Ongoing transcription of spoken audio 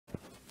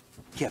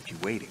kept you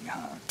waiting,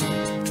 huh?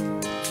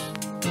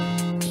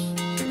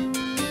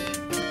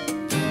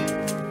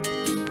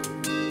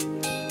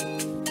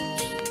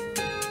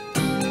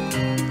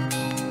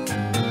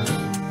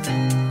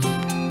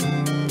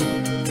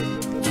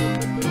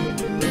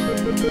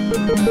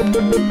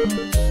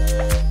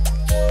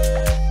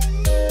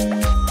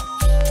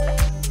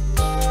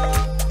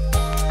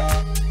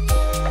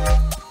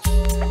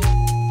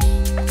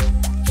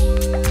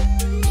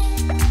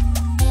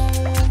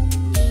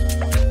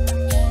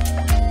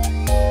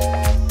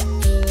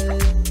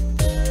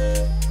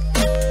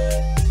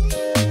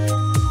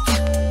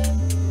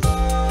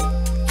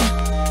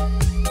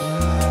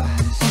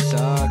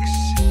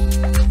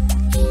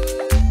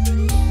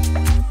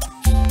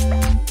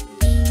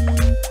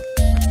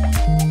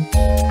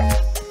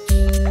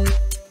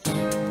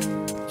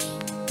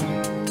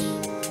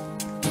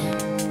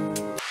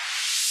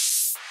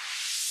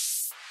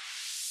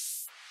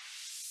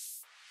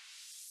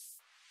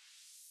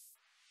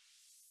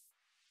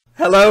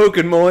 Hello,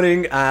 good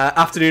morning,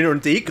 afternoon, or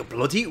indeed,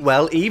 bloody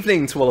well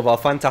evening to all of our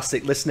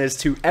fantastic listeners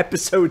to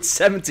episode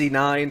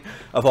 79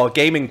 of our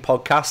gaming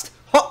podcast,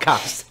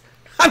 Hotcast.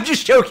 I'm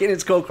just joking,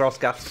 it's called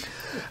CrossCast.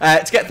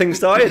 To get things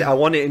started, I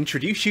want to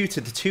introduce you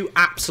to the two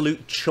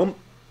absolute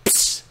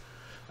chumps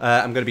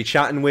I'm going to be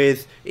chatting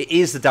with. It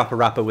is the dapper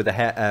rapper with a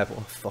hair...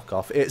 fuck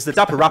off. It's the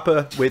dapper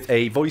rapper with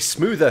a voice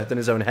smoother than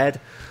his own head.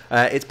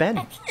 It's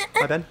Ben.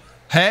 Hi, Ben.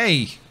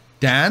 Hey,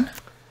 Dan. How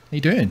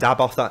you doing?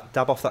 Dab off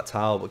that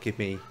towel, but give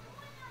me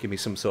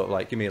some sort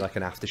of give me like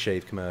an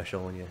aftershave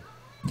commercial when you...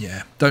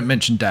 Yeah, don't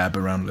mention dab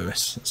around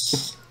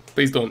Lewis.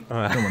 Please don't.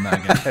 Don't want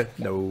that again.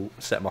 No,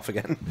 set him off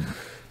again.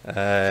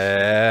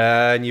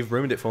 And you've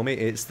ruined it for me.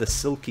 It's the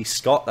silky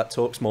Scot that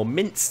talks more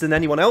mints than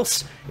anyone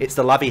else. It's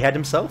the lavvy head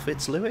himself.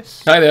 It's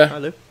Lewis. Hi there. Hi,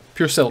 Lou.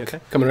 Pure silk, Okay.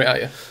 coming right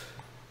at you.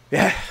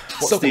 Yeah.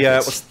 Silk in the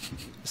face. What's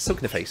silk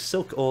in the face?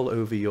 Silk all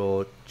over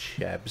your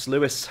chebs.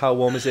 Lewis, how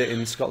warm is it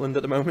in Scotland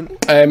at the moment?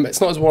 It's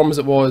not as warm as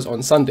it was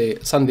on Sunday.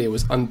 Sunday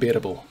was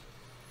unbearable.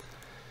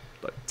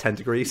 Like 10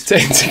 degrees.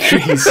 10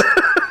 degrees.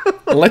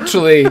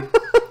 Literally,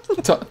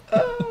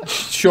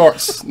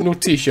 shorts, no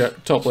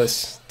t-shirt,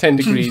 topless, 10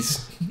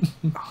 degrees.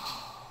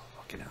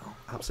 Fucking hell.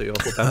 Absolutely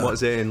awful. Ben, what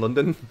is it in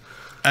London?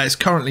 It's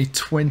currently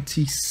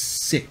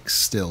 26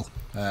 still.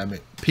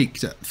 It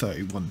peaked at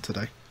 31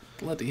 today.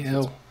 Bloody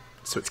hell.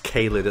 So it's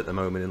Caelid at the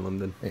moment in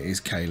London. It is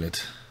Caelid.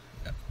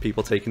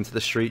 People taking to the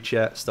streets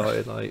yet?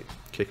 Started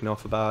kicking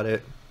off about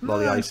it.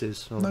 Lolly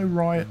ices. Oh. No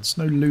riots,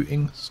 no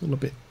looting. It's all a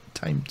bit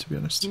tame, to be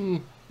honest.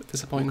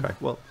 Disappointing. Okay,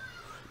 well,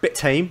 bit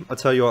tame. I'll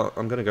tell you what,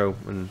 I'm going to go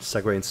and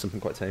segue into something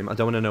quite tame. I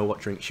don't want to know what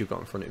drinks you've got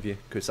in front of you,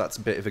 because that's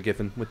a bit of a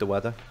given with the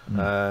weather.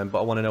 But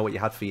I want to know what you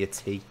had for your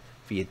tea,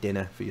 for your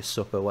dinner, for your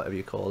supper, whatever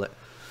you call it.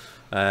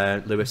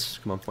 Lewis,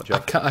 come on, what do you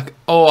have?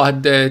 I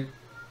had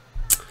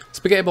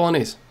spaghetti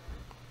bolognese.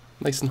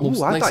 Nice and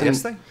wholesome. Ooh, I had nice that and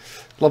yesterday.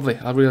 lovely.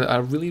 I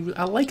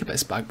like a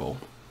bit of spag bol.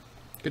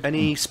 Good.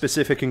 Any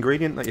specific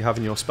ingredient that you have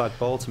in your spag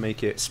bol to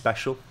make it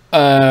special?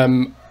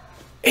 Ailey!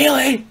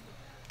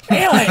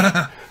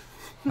 Ailey!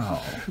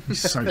 Oh,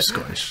 he's so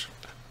Scottish.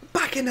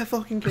 Back in the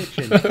fucking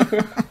kitchen.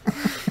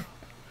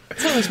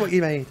 Tell us what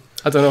you made.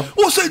 I don't know.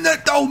 What's in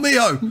that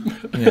dolmio?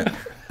 Yeah.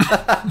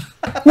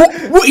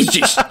 What is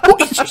this?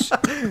 What is this?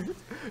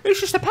 It's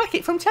just a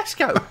packet from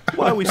Tesco.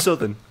 Why are we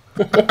southern?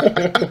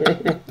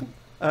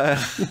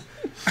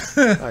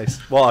 Nice.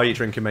 What are you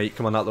drinking, mate?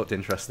 Come on, that looked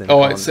interesting.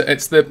 Oh, Come it's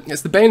on.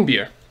 the Ben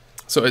beer.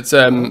 So it's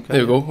there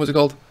we go. What's it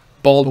called?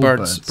 Bald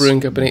Birds Brewing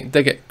Company.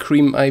 Dig it.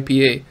 Cream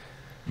IPA.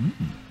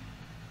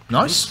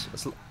 Nice.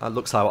 That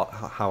looks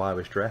how I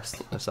was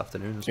dressed this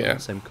afternoon as well. Yeah.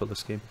 Same colour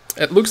scheme.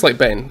 It looks like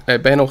Ben.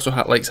 Ben also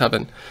likes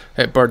having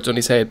birds on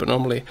his head, but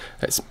normally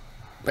it's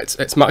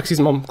Max's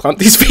mum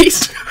clamped his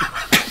face.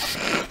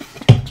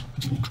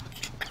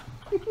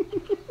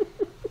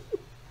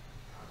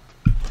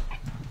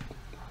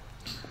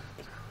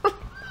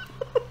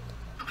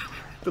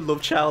 The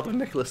love child of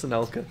Nicholas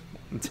Anelka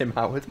and Tim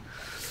Howard.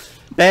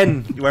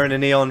 Ben, you're wearing a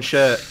neon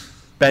shirt.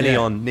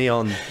 Neon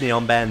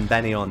Ben,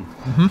 Benny-on.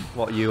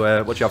 What you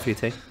have for your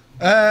tea?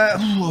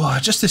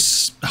 Just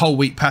this whole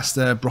wheat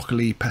pasta,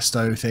 broccoli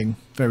pesto thing.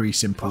 Very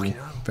simple.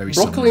 Very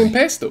Broccoli and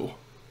pesto.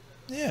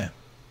 Yeah.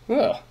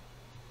 Oh.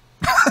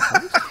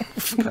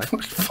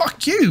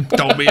 Fuck you,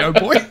 Dolmio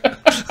boy.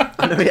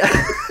 I know, yeah.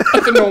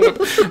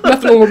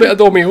 Nothing wrong with a bit of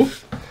domino.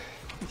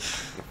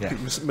 Yeah.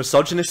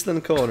 Misogynist in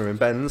the corner, and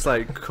Ben's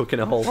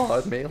cooking a whole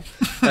hard meal.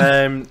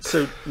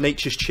 So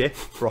nature's chip,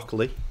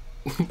 broccoli.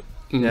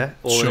 Yeah,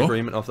 all in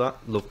agreement of that.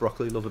 Love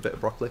broccoli, love a bit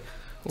of broccoli.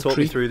 Talk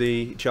me through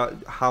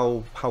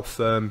how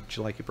firm do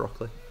you like your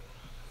broccoli?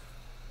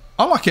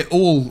 I like it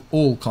all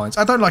kinds.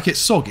 I don't like it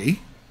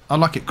soggy. I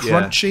like it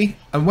crunchy.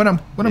 And when I'm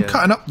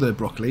cutting up the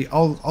broccoli,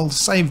 I'll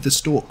save the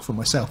stalk for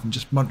myself and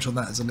just munch on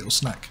that as a little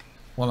snack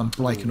while I'm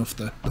breaking off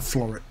the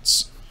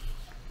florets.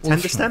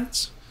 Tender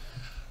stems?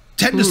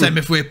 Tender stem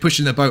if we're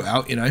pushing the boat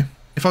out, you know.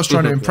 If I was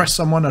trying to impress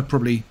someone, I'd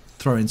probably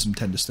throw in some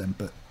tender stem,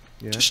 but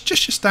just your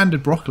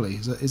standard broccoli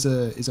is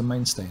a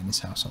mainstay in this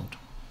household.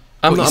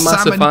 I'm not a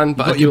massive fan,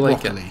 but I do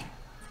like it.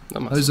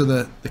 Those are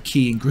the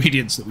key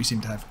ingredients that we seem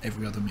to have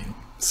every other meal.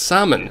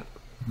 Salmon.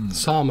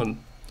 Salmon.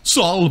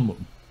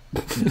 Salmon.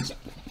 Yes.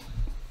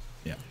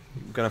 Yeah.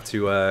 We're gonna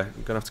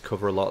have to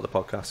cover a lot of the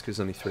podcast because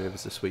there's only 3 of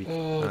us this week.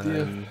 Oh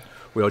dear.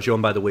 We are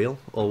joined by the wheel.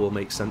 All will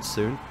make sense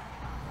soon,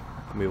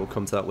 and we will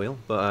come to that wheel.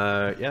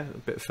 But yeah, a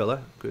bit of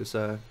filler because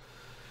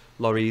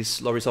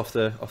Laurie's off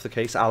the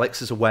case.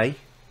 Alex is away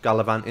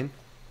gallivanting.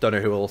 Don't know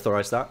who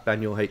authorised that.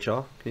 Ben, your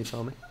HR. Can you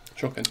tell me?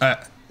 Shocking.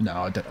 No,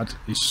 I don't.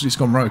 He's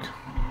gone rogue.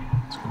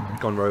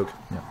 Gone rogue.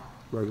 Yeah.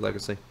 Rogue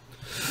Legacy.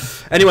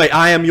 Anyway,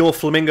 I am your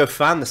Flamingo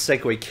fan, the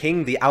Segway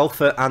King, the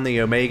Alpha and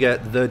the Omega,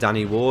 the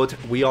Danny Ward.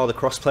 We are the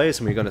Cross Players,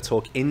 and we're going to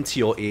talk into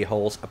your ear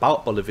holes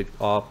about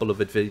our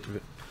beloved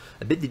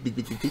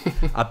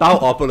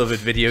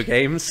video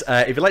games.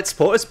 If you'd like to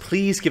support us,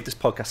 please give this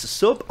podcast a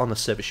sub on the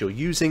service you're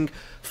using.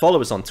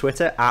 Follow us on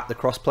Twitter at the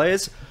Cross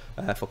Players.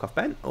 Fuck off,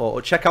 Ben.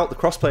 Or check out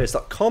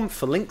thecrossplayers.com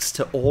for links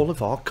to all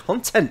of our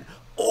content.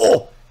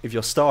 Or if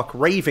you're stark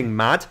raving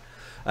mad,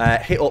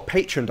 hit up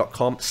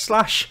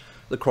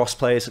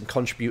patreon.com/thecrossplayers and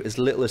contribute as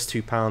little as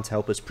 £2 to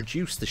help us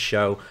produce the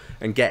show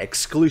and get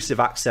exclusive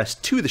access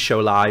to the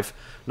show live.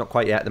 Not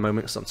quite yet at the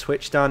moment, it's on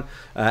Twitch, Dan.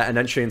 And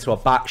entry into our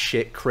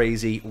batshit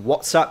crazy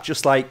WhatsApp,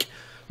 just like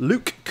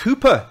Luke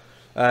Cooper,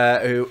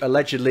 who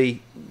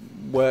allegedly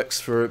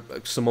works for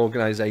some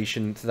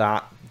organisation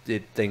that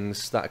did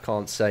things that I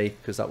can't say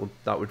because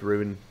that would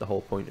ruin the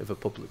whole point of a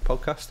public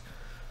podcast.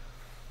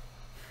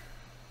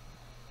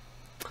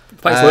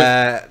 Thanks,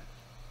 Luke.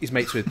 He's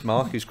mates with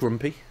Mark, who's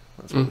grumpy.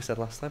 That's what we said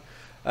last time.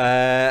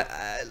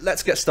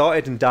 Let's get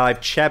started and dive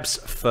Chebs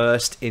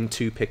first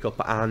into pick up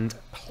and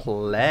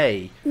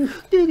play. And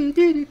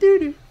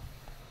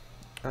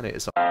it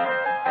is.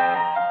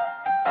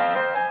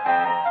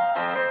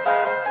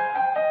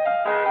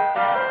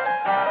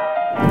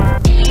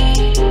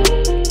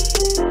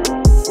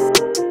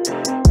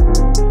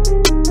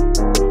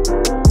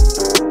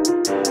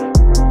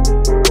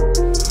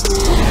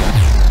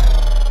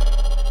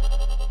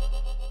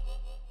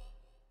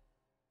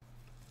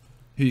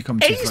 Who are you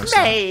coming to first?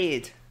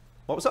 Made.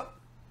 What was that?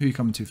 Who are you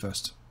coming to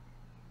first?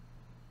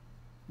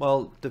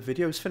 Well, the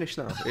video's finished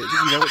now.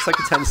 It's like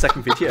a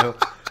 10-second video,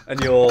 and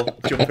you're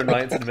jumping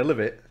right into the middle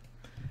of it.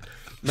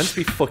 Meant to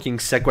be fucking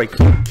Segway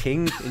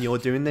King, and you're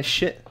doing this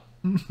shit.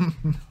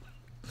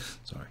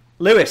 Sorry,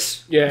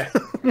 Lewis. Yeah.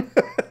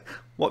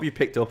 What have you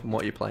picked up and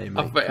what are you playing,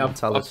 mate?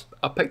 Tell us.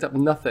 I picked up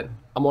nothing.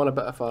 I'm on a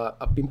bit of a.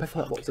 I've been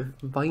picking up lots of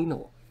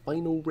vinyl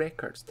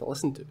records to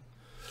listen to.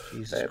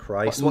 Jesus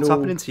Christ. What's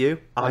happening to you?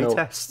 Eye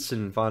tests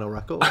and vinyl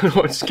records. I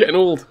know, it's getting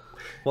old.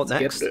 What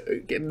next?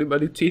 Getting my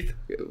new teeth,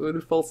 my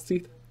new false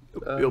teeth.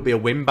 It'll be a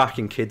win back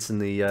in kids in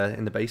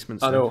the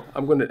basement. I know.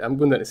 I'm going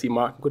down to see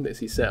Mark. I'm going to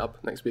see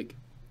Setup next week.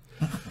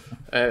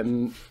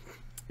 Yeah,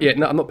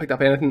 no, I've not picked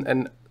up anything,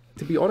 and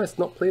to be honest,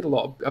 not played a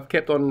lot. I've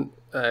kept on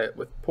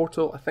with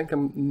Portal. I think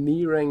I'm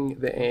nearing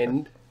the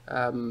end.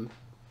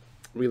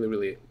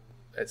 Really,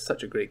 it's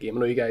such a great game.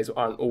 I know you guys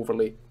aren't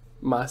overly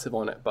massive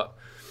on it, but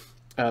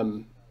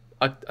I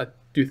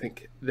do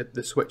think that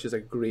the Switch is a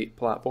great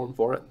platform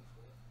for it,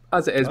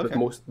 as it is with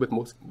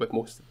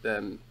most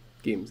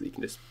games that you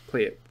can just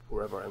play it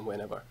wherever and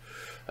whenever.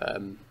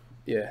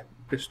 Yeah,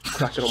 just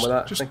cracking on with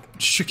that. Just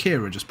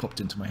Shakira just popped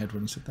into my head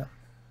when you said that.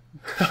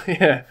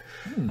 Yeah.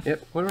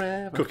 Yep.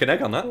 Wherever. Cook an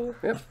egg on that.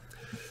 Yep.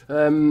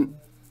 And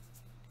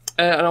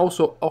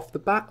also off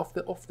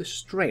the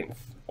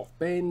strength of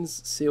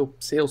Ben's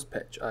sales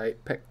pitch, I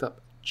picked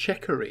up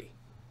Chicory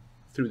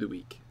through the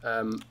week.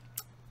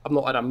 I've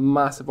not had a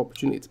massive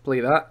opportunity to play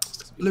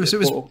that. Lewis, it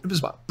was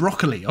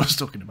broccoli I was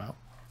talking about.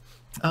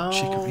 Oh,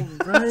 Chicory.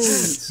 right.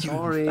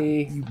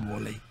 Sorry. You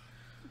Wally.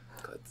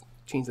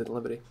 Change the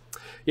delivery.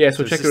 Yeah,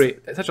 so Chicory,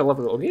 it's such a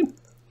lovely little game.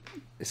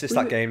 Is this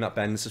that game that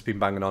Ben's just been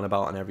banging on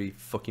about on every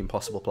fucking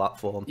possible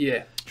platform?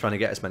 Yeah. Trying to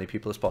get as many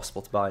people as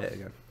possible to buy it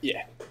again?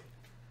 Yeah.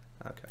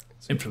 Okay.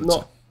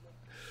 Influencer.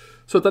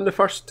 So then the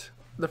first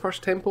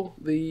temple,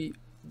 the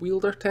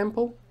Wielder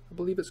Temple, I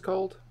believe it's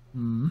called.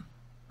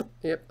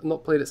 Yep, I've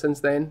not played it since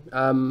then.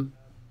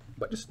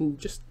 But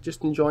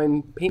just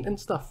enjoying painting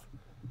stuff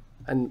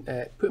and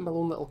putting my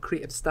own little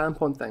creative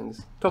stamp on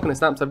things. Talking of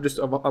stamps, I've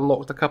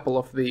unlocked a couple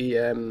of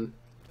the.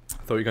 I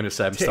thought you were going to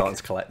say I'm starting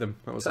to collect them.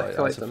 I was like,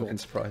 that's a fucking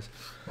surprise.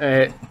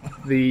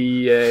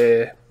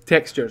 The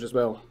textures as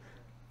well,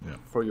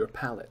 for your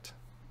palette.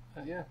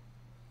 Yeah,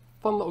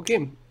 fun little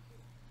game.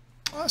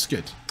 Oh, that's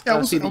good. Yeah,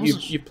 I see that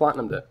you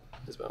platinumed it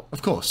as well.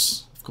 Of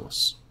course.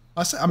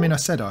 I said I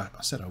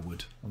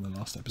would on the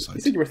last episode.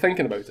 You said you were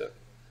thinking about it.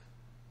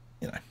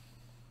 You know,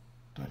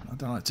 I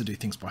don't like to do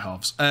things by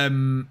halves.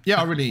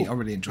 Yeah, I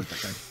really enjoyed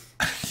that game.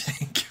 I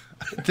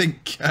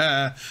think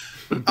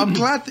I'm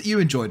glad that you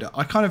enjoyed it.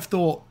 I kind of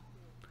thought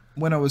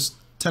when I was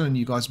telling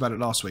you guys about it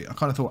last week, I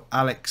kind of thought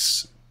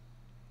Alex,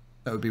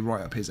 that would be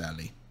right up his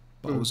alley,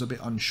 but I was a bit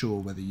unsure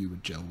whether you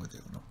would gel with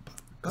it or not. But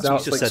that's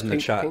what you just said in the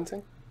chat.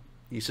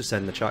 You just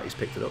said in the chat he's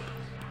picked it up.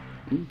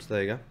 So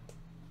there you go.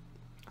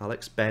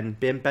 Alex, Ben,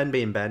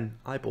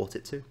 I bought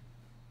it too.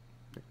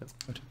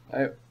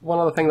 One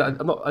other thing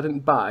that I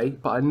didn't buy,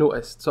 but I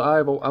noticed. So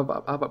I've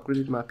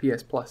upgraded my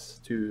PS Plus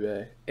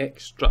to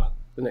Extra,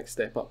 the next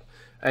step up,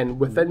 and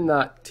within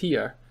that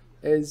tier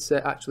is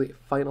actually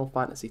Final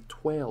Fantasy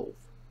 12.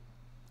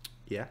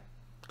 Yeah,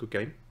 good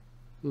game.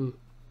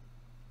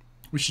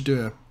 We should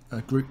do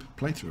a group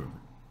playthrough.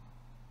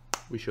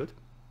 We should.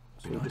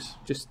 So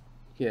just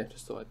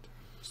thought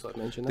I'd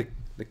mention that.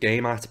 The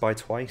game I had to buy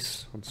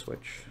twice on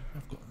Switch.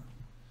 I've got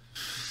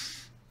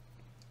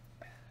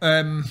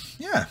that.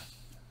 Yeah.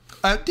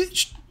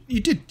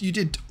 You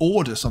did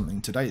order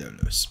something today though,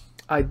 Lewis?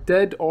 I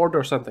did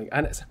order something,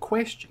 and it's a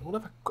question.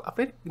 A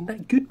very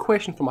good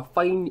question from a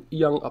fine,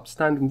 young,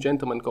 upstanding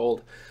gentleman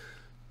called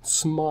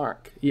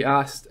Smark. He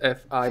asked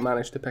if I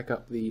managed to pick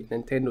up the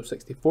Nintendo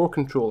 64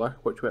 controller,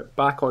 which went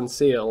back on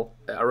sale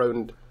at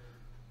around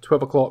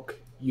 12 o'clock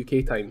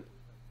UK time.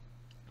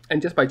 And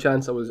just by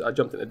chance, I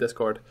jumped into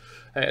Discord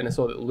and I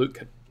saw that Luke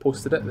had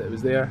posted it, that it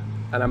was there,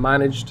 and I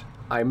managed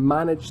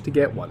to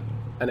get one,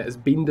 and it has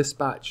been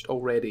dispatched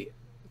already.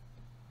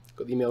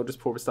 Got the email just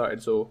before we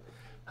started, so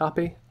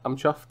happy. I'm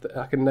chuffed.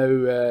 I can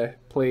now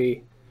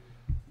play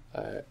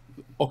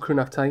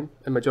Ocarina of Time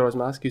in Majora's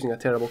Mask using a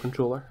terrible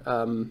controller.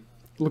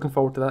 Looking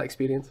forward to that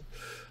experience.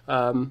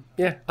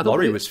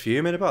 Laurie was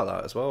fuming about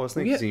that as well,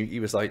 wasn't he? 'Cause he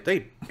was like,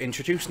 they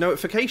introduced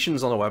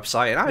notifications on the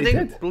website, and I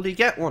didn't bloody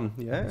get one.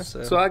 Yeah.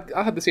 So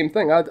I had the same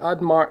thing.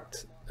 I'd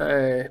marked,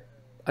 I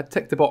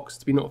ticked the box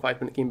to be notified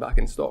when it came back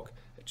in stock.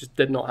 It just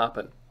did not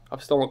happen.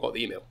 I've still not got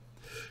the email.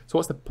 So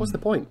what's the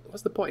point?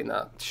 What's the point in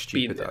that?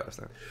 Stupid,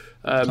 isn't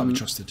it? Can't be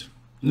trusted.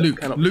 Luke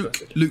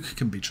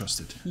can be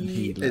trusted.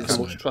 He is the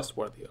most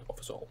trustworthy of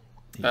us all.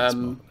 He is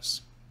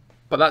marvelous.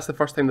 But that's the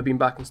first time they've been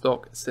back in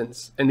stock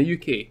in the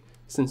UK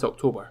since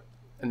October,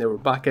 and they were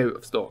back out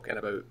of stock in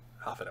about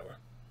half an hour.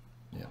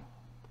 Yeah,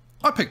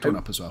 I picked one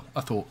up as well. I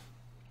thought,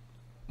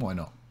 why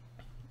not?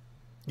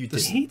 You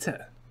did hate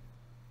it,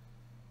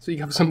 so you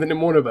have something to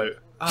moan about.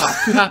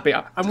 I'm too happy.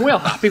 I'm well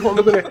happy. What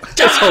am I going to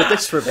just hold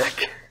this for a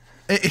bit?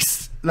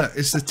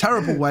 It's a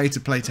terrible way to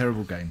play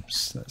terrible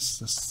games.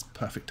 That's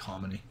perfect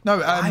harmony. No,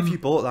 why have you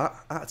bought that?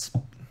 That's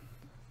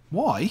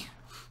why?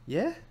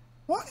 Yeah.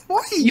 Why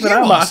are Even you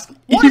I'm asking?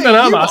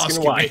 I'm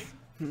asking why.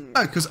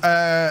 No, because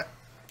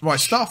right,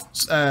 Star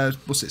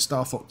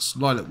Fox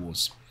Lilac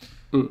Wars.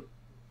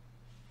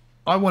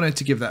 I wanted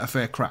to give that a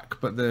fair crack,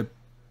 but the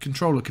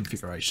controller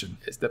configuration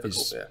it's difficult.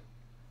 is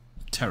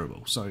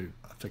terrible. So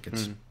I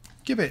figured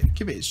give it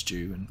its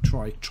due and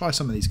try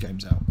some of these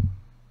games out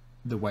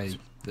the way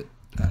that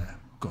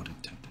God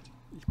intended.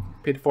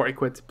 Paid 40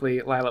 quid to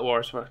play Lilac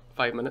Wars for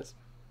 5 minutes,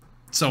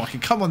 so I can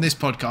come on this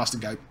podcast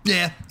and go,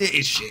 yeah, it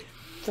is shit.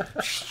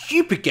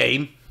 Stupid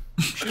game,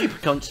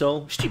 stupid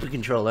console, stupid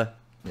controller.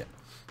 Yeah,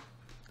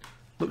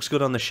 looks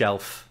good on the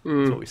shelf.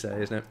 That's what we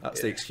say, isn't it?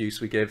 That's the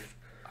excuse we give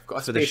I've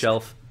got for the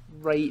shelf.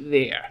 Right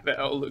there,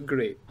 that'll look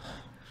great.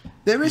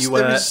 there is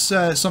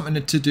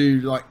something to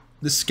do, like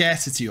the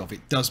scarcity of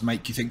it does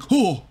make you think,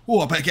 oh,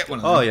 I better get one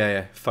of them. Oh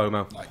yeah,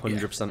 FOMO,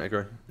 100%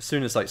 agree. As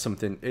soon as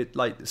something,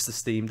 it's the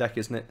Steam Deck,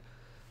 isn't it?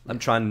 I'm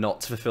trying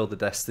not to fulfill the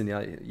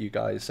destiny you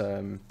guys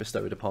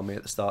bestowed upon me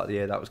at the start of the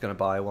year that I was going to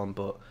buy one,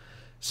 but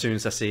as soon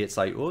as I see it's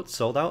it's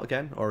sold out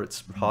again, or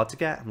it's hard to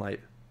get, I'm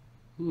like,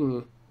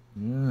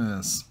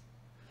 Yes.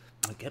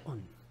 I'll get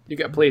one. You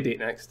get a play date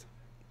next.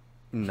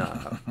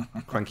 No,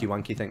 cranky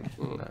wanky thing.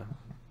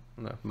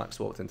 No. Max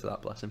walked into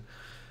that, bless him.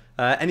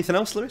 Anything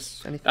else,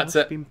 Lewis? Anything That's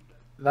else? it.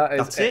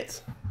 That's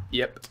it.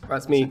 Yep,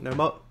 that's me.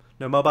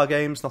 No mobile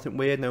games, nothing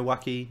weird, no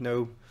wacky,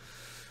 no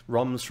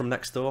ROMs from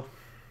next door.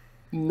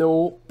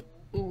 No,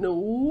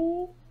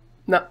 nothing.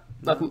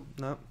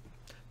 No.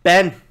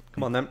 Ben,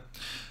 come on then.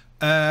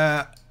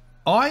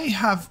 I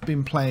have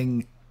been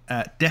playing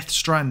Death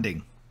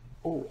Stranding.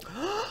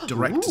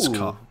 Director's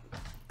cut.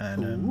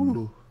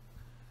 And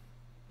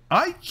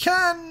I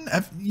can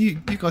have you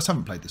guys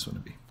haven't played this one,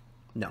 have you?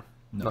 No.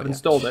 I've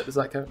installed it. Does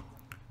that count?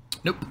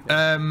 Nope.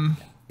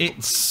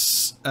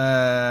 It's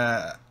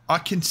I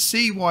can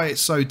see why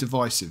it's so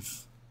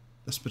divisive.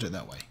 Let's put it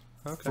that way.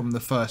 Okay. From the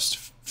first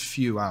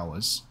few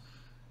hours,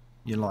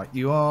 you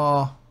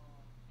are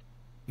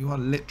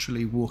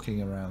literally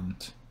walking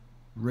around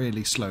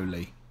really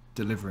slowly,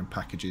 delivering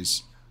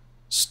packages,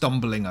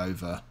 stumbling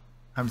over,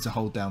 having to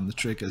hold down the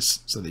triggers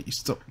so that you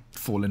stop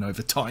falling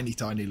over tiny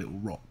little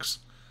rocks.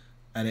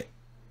 And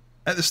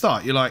at the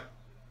start, you're like,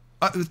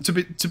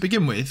 to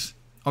begin with,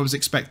 I was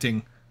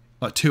expecting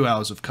like 2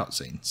 hours of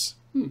cutscenes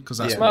because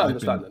that's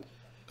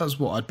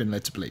what I'd been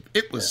led to believe.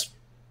 It was,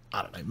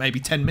 I don't know, maybe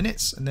 10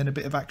 minutes and then a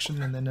bit of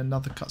action and then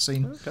another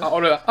cutscene. Okay.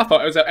 I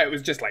thought it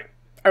was just like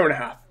hour and a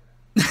half.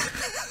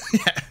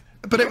 Yeah,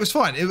 but it was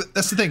fine.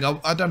 That's the thing.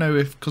 I don't know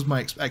if because my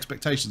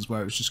expectations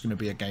were it was just going to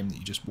be a game that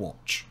you just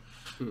watch,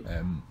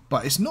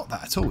 but it's not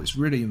that at all. It's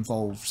really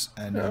involved,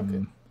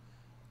 and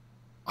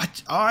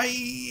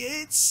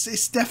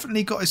it's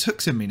definitely got its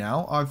hooks in me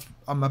now.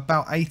 I'm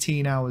about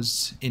 18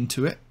 hours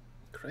into it.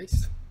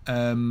 Christ.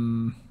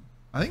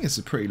 I think it's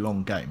a pretty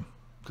long game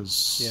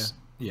because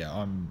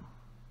I'm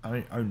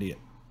only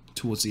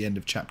towards the end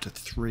of chapter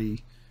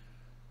 3.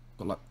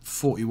 got like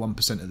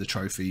 41% of the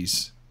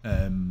trophies,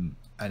 and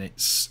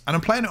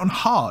I'm playing it on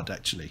hard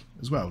actually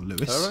as well,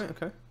 Lewis. All right,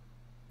 okay.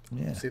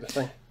 Yeah. See that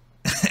thing?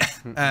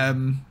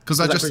 Because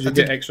I did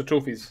get extra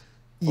trophies.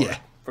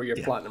 For your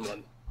Yeah. platinum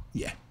run.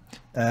 Yeah.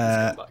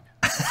 Back.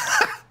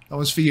 That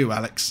was for you,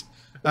 Alex.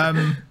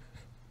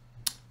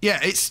 Yeah,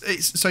 it's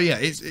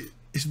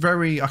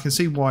very. I can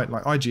see why.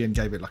 Like IGN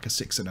gave it like a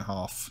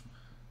 6.5,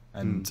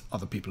 and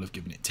other people have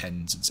given it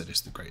 10s and said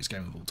it's the greatest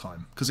game of all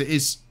time. Because it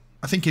is.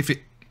 I think if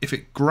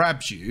it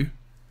grabs you,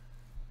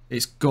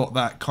 it's got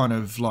that kind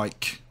of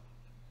like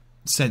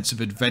sense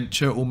of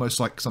adventure, almost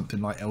like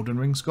something like Elden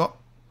Ring's got,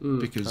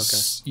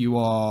 because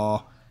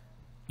you're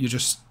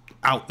just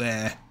out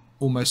there,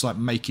 almost like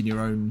making your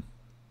own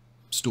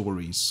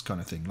stories,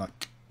 kind of thing.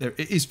 Like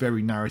it is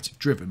very narrative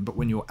driven, but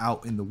when you're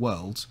out in the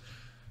world,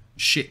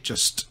 shit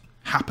just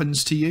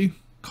happens to you,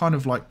 kind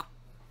of like,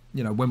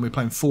 you know, when we're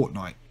playing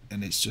Fortnite,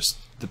 and it's just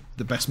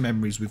the best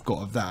memories we've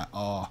got of that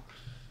are,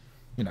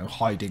 you know,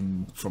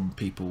 hiding from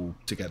people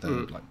together,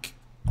 like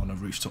on a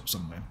rooftop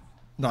somewhere.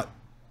 Like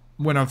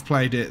when I've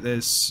played it,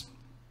 there's,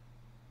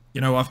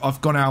 you know,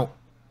 I've gone out.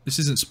 This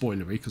isn't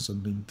spoilery because I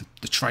mean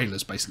the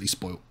trailers basically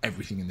spoil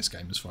everything in this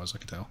game as far as I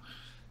can tell.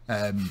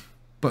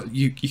 But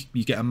you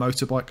get a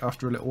motorbike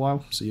after a little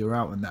while, so you're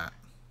out in that.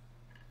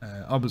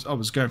 I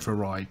was going for a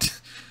ride,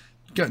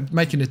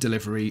 making a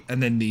delivery,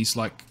 and then these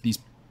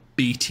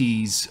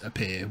BTs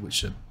appear,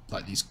 which are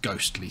like these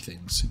ghostly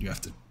things, and you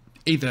have to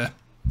either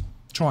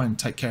try and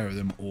take care of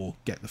them or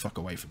get the fuck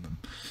away from them.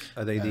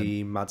 Are they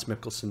the Mads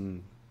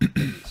Mikkelsen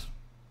things?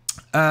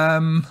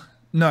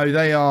 No,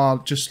 they are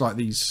just like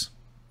these,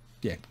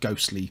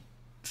 ghostly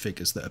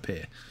figures that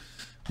appear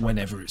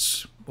whenever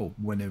it's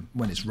when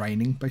it's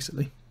raining,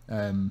 basically.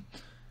 And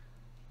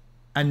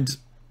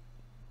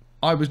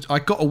I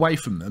got away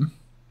from them,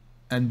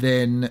 and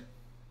then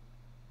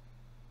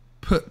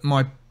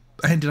I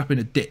ended up in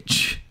a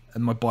ditch,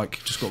 and my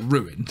bike just got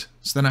ruined.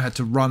 So then I had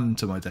to run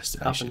to my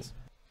destination. Happens.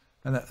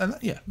 And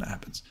that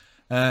happens.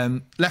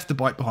 Left the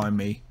bike behind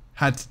me.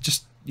 I've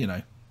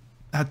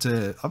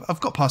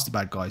got past the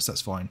bad guys.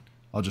 That's fine.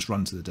 I'll just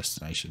run to the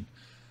destination.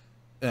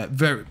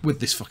 With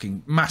this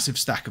fucking massive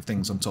stack of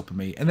things on top of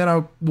me, and then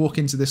I walk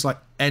into this like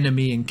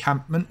enemy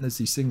encampment. There's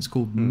these things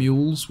called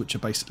mules, which are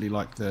basically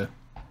like the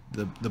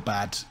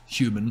bad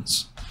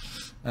humans.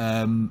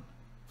 And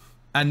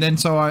then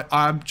so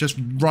I'm just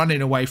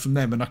running away from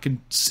them, and I can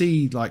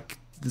see like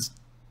there's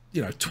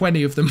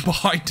 20 of them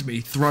behind me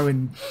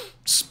throwing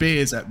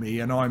spears at me,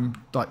 and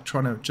I'm like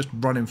trying to just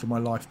running for my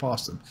life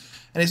past them.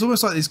 And it's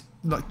almost like this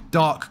like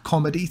dark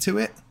comedy to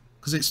it,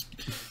 because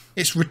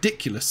it's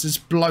ridiculous. This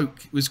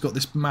bloke who's got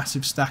this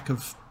massive stack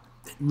of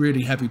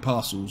really heavy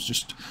parcels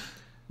just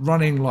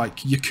running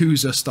like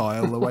Yakuza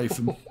style away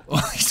from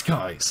all these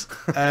guys.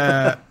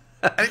 And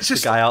it's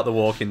just the guy out The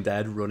Walking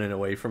Dead running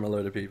away from a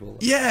load of people.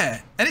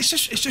 Yeah, and it's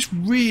just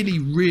really,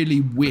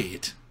 really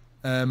weird.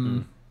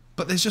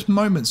 But there's just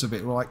moments of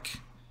it, like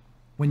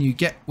when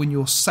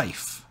you're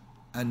safe,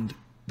 and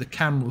the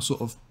camera will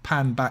sort of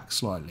pan back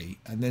slightly,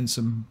 and then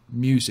some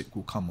music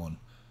will come on,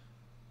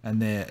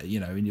 and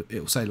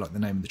it'll say like the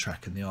name of the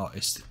track and the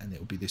artist, and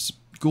it'll be this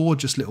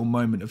gorgeous little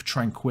moment of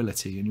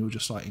tranquility, and you're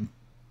just like in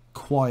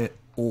quiet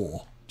awe,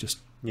 just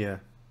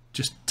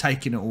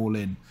taking it all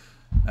in.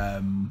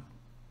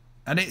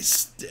 And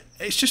it's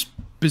just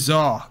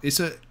bizarre. It's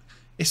a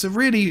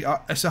really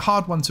it's a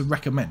hard one to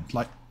recommend.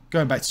 Like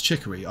going back to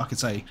Chicory, I could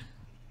say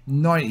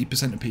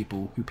 90% of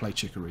people who play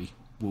Chicory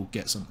will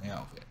get something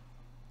out of it.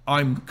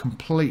 I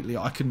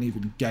couldn't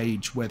even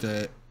gauge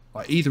whether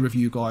like either of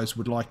you guys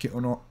would like it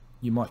or not.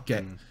 You might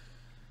get.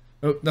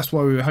 That's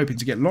why we were hoping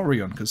to get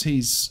Laurie on, because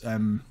he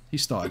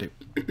started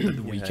it at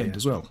the weekend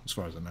as well, as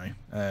far as I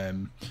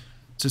know.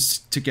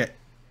 To get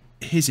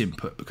his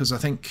input, because I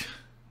think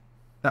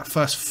that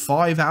first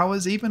 5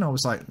 hours, even I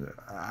was like,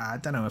 I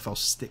don't know if I'll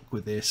stick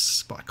with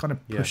this, but I kind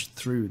of pushed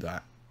through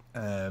that.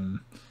 And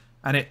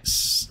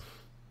it's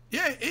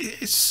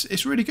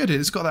really good.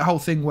 It's got that whole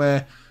thing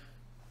where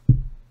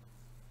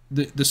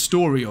the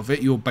story of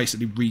it, you're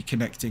basically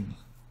reconnecting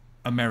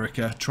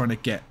America, trying to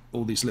get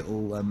all these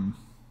little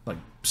like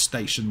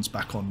stations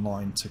back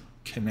online to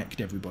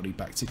connect everybody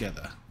back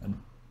together, and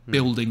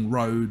building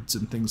roads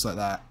and things like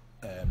that,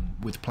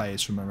 with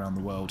players from around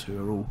the world who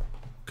are all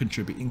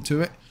contributing to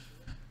it.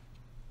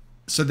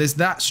 So there's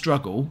that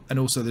struggle, and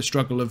also the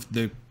struggle of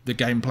the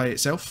gameplay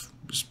itself.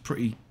 It's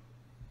pretty,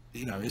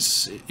 it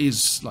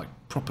is like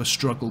proper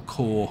struggle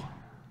core,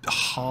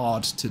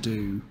 hard to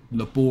do,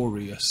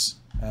 laborious.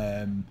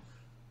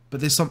 But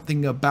there's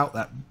something about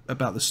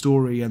the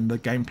story and the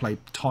gameplay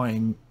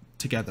tying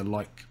together,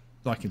 like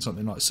in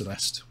something like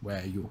Celeste,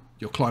 where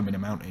you're climbing a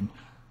mountain,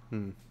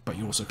 but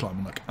you're also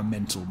climbing like a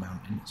mental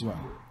mountain as well.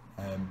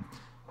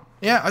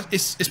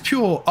 It's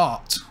pure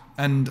art.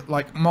 And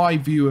like my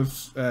view of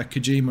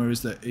Kojima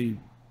is that he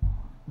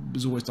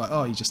was always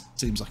like, he just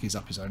seems like he's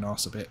up his own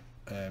arse a bit.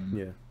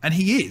 And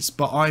he is,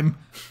 but I'm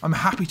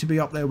happy to be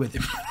up there with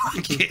him.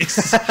 Like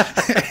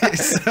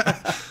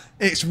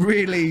it's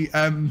really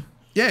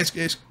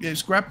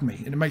it's grabbed me,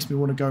 and it makes me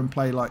want to go and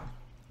play like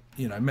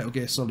Metal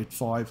Gear Solid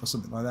 5 or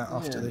something like that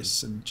after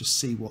this, and just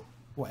see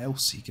what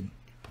else he can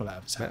pull out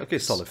of his hat. Metal Gear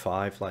Solid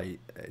 5, like,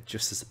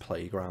 just as a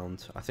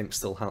playground, I think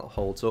still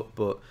holds up,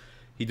 but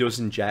he does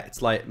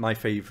inject, like, my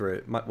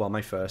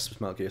first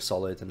was Metal Gear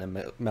Solid, and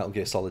then Metal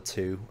Gear Solid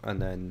 2,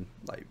 and then,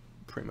 like,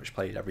 pretty much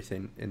played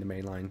everything in the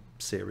mainline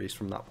series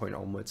from that point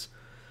onwards.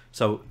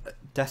 So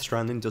Death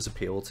Stranding does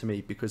appeal to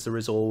me because there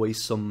is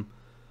always some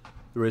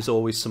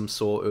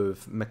sort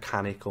of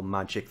mechanic or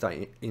magic that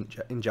he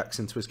injects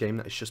into his game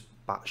that is just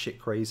batshit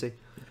crazy,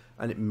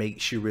 and it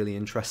makes you really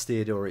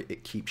interested, or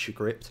it keeps you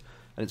gripped.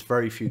 And it's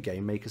very few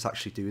game makers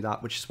actually do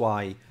that, which is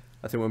why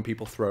I think when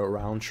people throw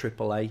around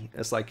AAA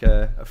as like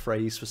a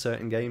phrase for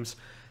certain games,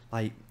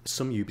 like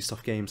some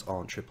Ubisoft games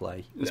aren't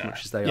AAA as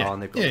much as they are,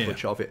 and they've got a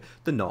bunch of it.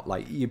 They're not.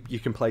 Like you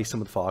can play some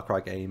of the Far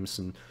Cry games,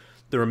 and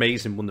they're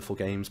amazing, wonderful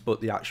games,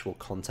 but the actual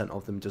content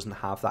of them doesn't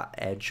have that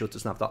edge or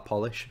doesn't have that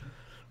polish.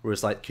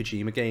 Whereas like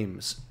Kojima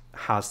games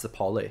has the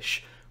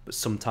polish, but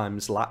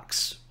sometimes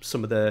lacks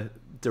some of the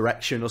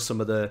direction or some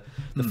of the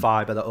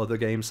fibre that other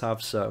games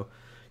have. So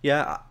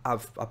yeah, I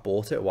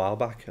bought it a while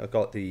back. I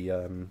got the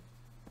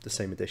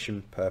same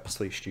edition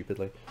purposely,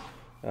 stupidly.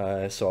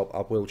 So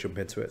I will jump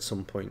into it at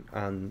some point,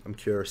 and I'm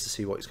curious to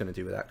see what he's going to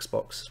do with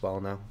Xbox as well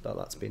now that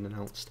that's been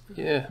announced.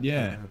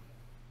 Yeah.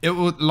 It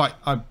will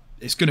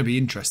it's going to be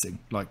interesting.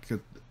 Like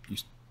you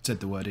said,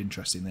 the word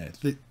interesting there.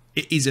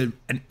 It is an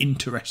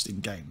interesting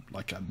game.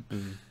 Like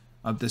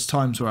there's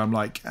times where I'm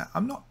like,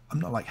 I'm not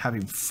like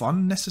having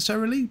fun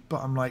necessarily,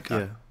 but I'm like,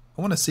 I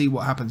want to see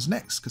what happens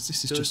next, because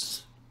this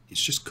is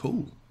it's just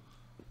cool.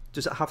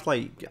 Does it have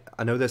like,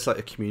 I know there's like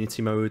a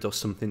community mode or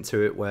something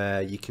to it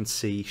where you can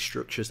see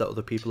structures that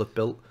other people have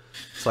built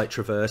to like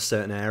traverse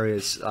certain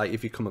areas? Like,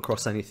 if you come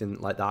across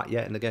anything like that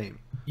yet in the game?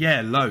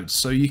 Yeah, loads.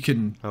 So you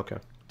can. Okay.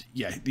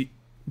 Yeah,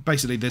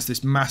 basically there's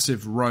this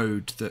massive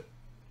road that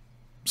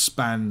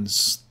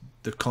spans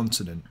the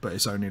continent, but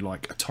it's only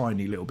like a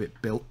tiny little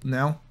bit built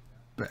now.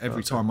 But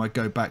every time I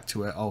go back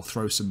to it, I'll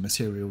throw some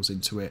materials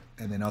into it,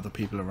 and then other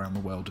people around the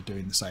world are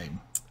doing the same.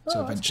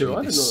 So eventually,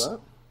 I didn't know that.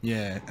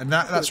 Yeah, and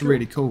that's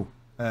really cool.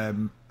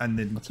 And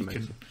then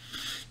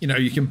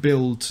you can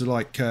build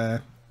like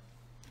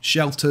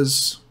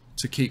shelters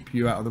to keep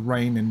you out of the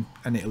rain,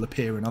 and it'll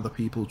appear in other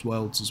people's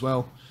worlds as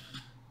well.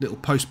 Little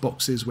post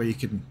boxes where you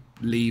can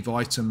leave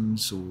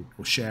items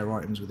or share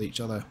items with each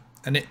other.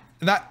 And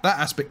that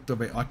aspect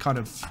of it, I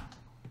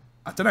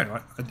don't know.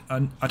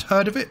 I'd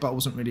heard of it, but I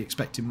wasn't really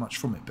expecting much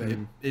from it. But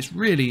it's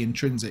really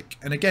intrinsic,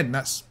 and again,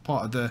 that's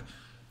part of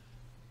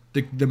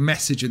the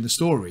message in the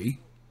story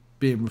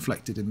being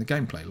reflected in the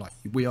gameplay. Like,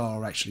 we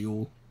are actually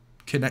all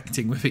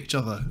connecting with each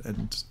other,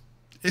 and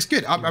it's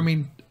good. I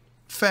mean,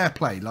 fair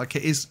play. Like,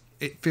 it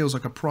feels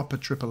like a proper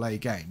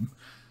AAA game,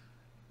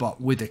 but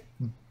with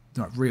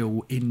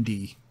real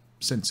indie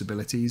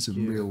sensibilities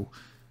and real.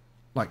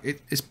 Like,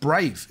 it's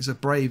brave. It's a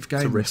brave game.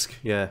 It's a risk,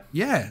 yeah.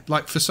 Yeah,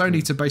 like for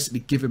Sony to basically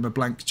give him a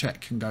blank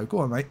check and go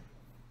on, mate,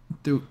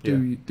 do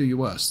your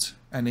worst.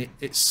 And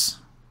it's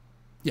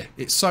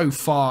so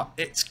far.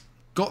 It's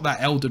got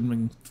that Elden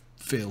Ring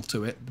feel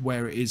to it,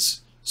 where it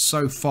is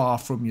so far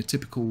from your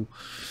typical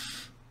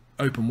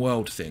open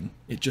world thing.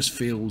 It just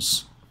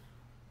feels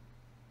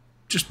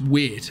just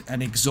weird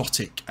and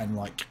exotic, and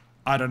like,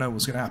 I don't know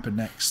what's going to happen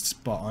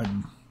next, but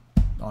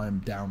I'm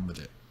down with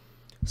it.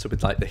 So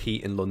with like the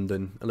heat in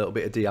London, a little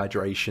bit of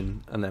dehydration,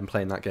 and then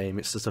playing that game,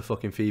 it's just a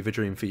fucking fever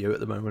dream for you at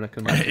the moment, I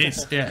can imagine. It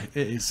is, yeah,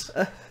 it is.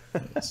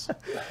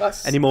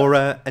 Any more?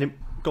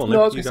 Go on,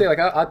 no, I was going to say, like,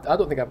 I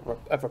don't think I've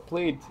ever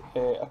played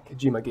a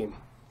Kojima game,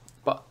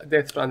 but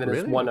Death Stranding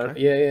is one.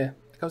 Okay. Yeah.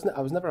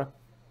 I was never a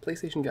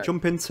PlayStation guy.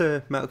 Jump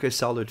into Metal Gear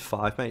Solid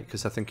 5, mate,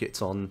 because I think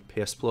it's on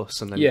PS Plus,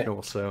 and then you can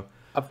also.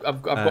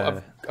 I've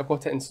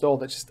got it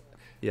installed. It's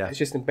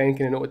just in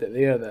banking and noted it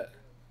there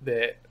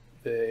that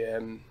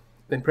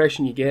the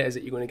impression you get is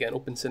that you're going to get an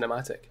open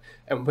cinematic.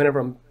 And whenever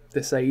I'm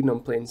deciding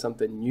on playing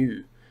something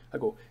new, I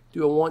go,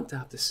 do I want to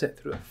have to sit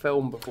through a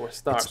film before it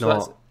starts? So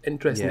that's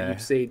interesting that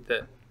you've said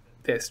that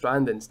Death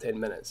Stranding's 10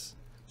 minutes.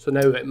 So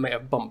now it might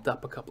have bumped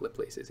up a couple of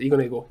places. Are you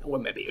going to go, well,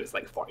 maybe it was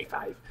like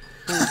 45?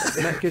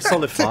 Metal Gear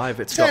Solid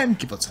 5, it's 10,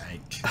 give or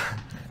take.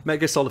 Metal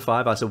Gear Solid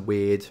 5 has a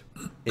weird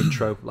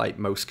intro, like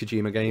most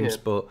Kojima games,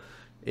 but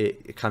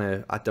it kind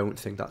of, I don't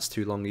think that's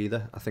too long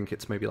either. I think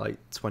it's maybe like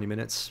 20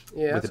 minutes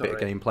with a bit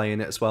of gameplay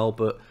in it as well.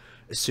 But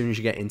as soon as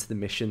you get into the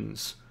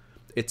missions,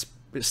 it's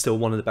still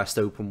one of the best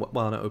not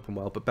open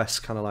world, but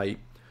best kind of like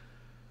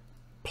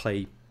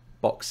play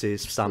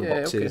boxes,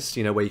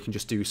 sandboxes, where you can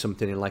just do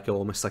something in like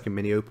almost like a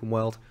mini open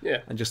world.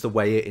 Yeah. And just the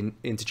way it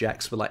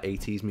interjects with like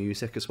 80s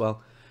music as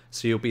well.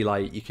 So you'll be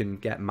like, you can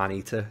get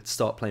Manny to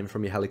start playing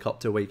from your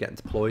helicopter where you're getting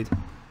deployed.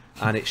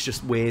 And it's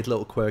just weird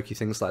little quirky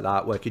things like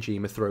that where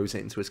Kojima throws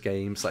it into his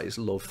games, like his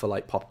love for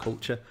like pop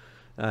culture.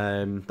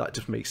 That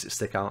just makes it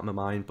stick out in my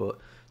mind. But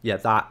yeah,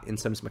 that in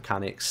terms of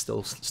mechanics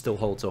still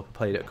holds up. I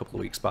played it a couple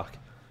of weeks back.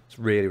 It's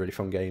a really, really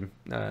fun game.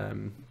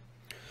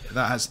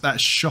 That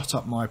shot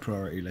up my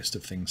priority list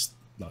of things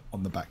like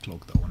on the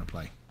backlog that I want to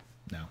play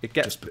now.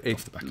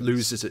 It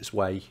loses its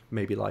way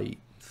maybe like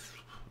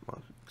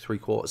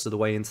 3/4 of the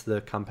way into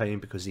the campaign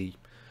because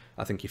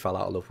I think he fell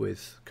out of love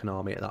with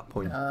Konami at that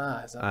point.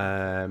 Is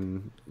that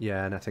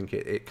Yeah, and I think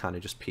it kind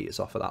of just peters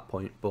off at that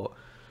point. But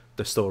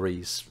the story.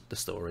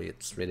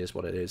 It really is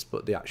what it is.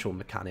 But the actual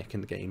mechanic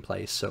and the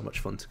gameplay is so much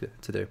fun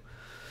to do.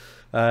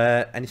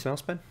 Anything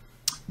else, Ben?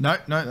 No,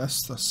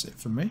 that's it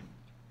for me.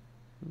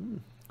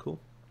 Cool.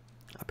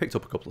 I picked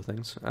up a couple of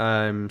things.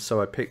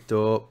 So I picked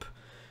up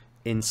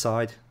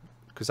Inside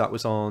because that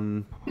was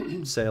on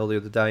sale the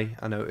other day.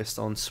 I noticed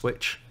on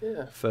Switch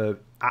for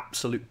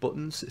absolute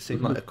buttons. It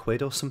seemed like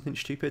 £1 or something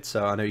stupid.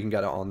 So I know you can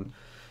get it on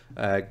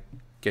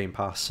Game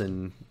Pass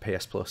and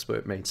PS Plus, but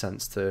it made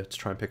sense to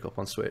try and pick up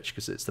on Switch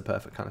because it's the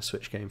perfect kind of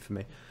Switch game for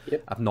me.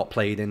 Yep. I've not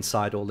played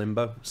Inside or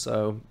Limbo,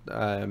 so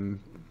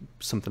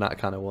something that I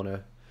kind of want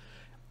to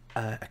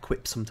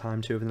equip some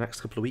time to over the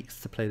next couple of weeks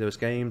to play those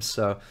games.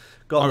 So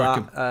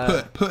got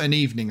that. Put an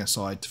evening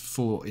aside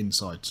for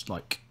Inside,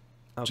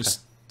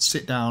 just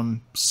sit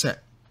down,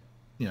 set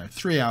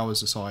 3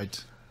 hours aside,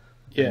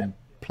 and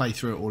play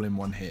through it all in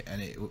one hit,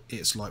 and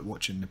it's like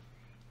watching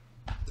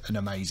an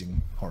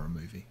amazing horror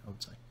movie. I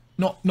would say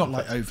not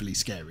like overly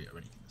scary or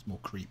anything. It's more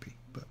creepy,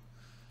 but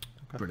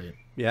brilliant.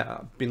 Yeah,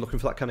 I've been looking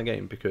for that kind of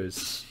game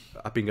because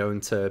I've been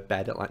going to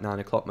bed at like 9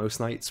 o'clock most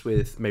nights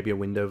with maybe a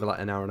window of like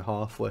an hour and a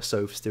half where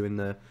Soph's doing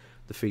the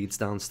feeds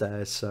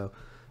downstairs. So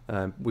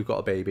we've got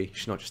a baby.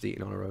 She's not just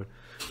eating on her own.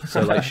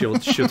 So like she'll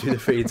do the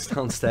feeds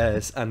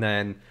downstairs, and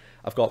then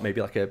I've got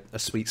maybe like a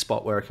sweet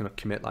spot where I can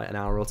commit like an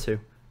hour or two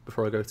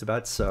before I go to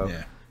bed. So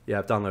yeah,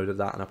 I've downloaded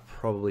that, and I'll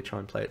probably try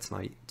and play it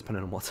tonight,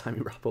 depending on what time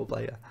we wrap up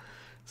later.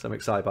 So I'm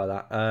excited by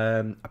that.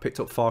 I picked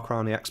up Far Cry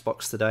on the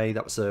Xbox today.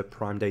 That was a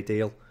Prime Day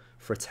deal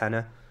for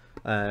 £10.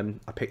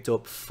 I picked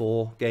up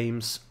 4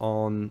 games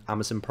on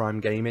Amazon Prime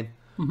Gaming.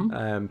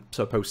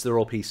 So I posted, they're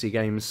all PC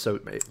games,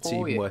 so it's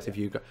even worth if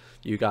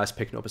you guys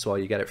picking up as well.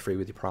 You get it free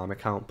with your Prime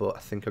account. But I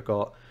think I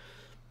got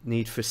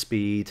Need for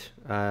Speed.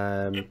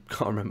 Can't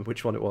remember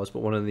which one it was,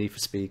 but one of the Need for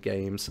Speed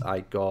games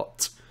I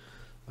got.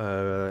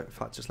 In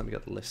fact, just let me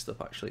get the list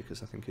up actually,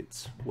 because I think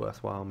it's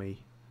worthwhile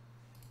me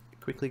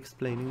quickly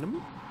explaining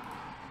them.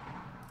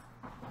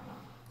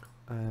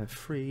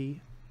 Free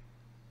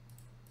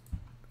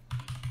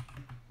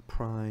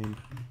Prime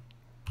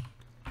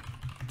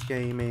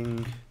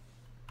Gaming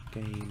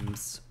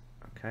games.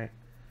 Okay.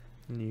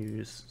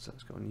 News. So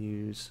let's go on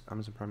news.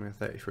 Amazon Prime has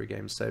 33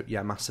 games. So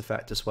yeah, Mass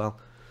Effect as well.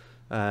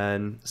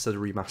 So the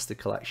remastered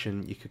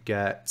collection you could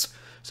get.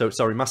 So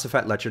sorry, Mass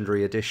Effect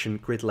Legendary Edition,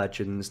 Grid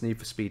Legends, Need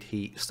for Speed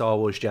Heat, Star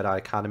Wars Jedi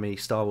Academy,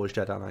 Star Wars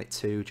Jedi Knight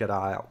 2,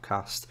 Jedi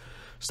Outcast,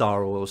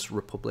 Star Wars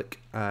Republic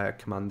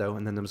Commando,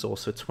 and then there was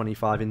also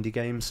 25 indie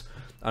games.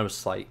 I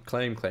was like,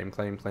 claim.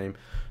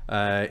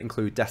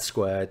 Include Death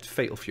Squared,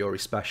 Fatal Fury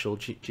Special,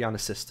 Gianna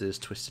Sisters,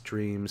 Twisted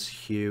Dreams,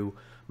 Hue,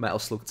 Metal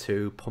Slug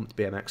 2, Pumped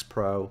BMX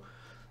Pro.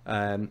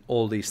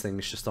 All these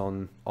things just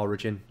on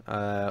Origin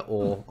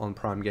or on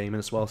Prime Gaming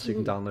as well, so you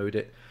can download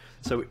it.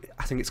 So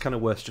I think it's kind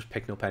of worth just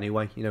picking up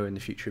anyway, in the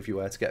future if you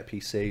were to get a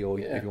PC or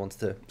if you wanted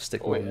to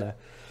stick one in there.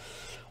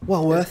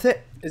 Well, worth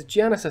it. Is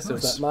Gianna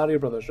Sisters that Mario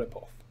Brothers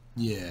ripoff?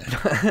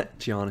 Yeah.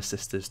 Gianna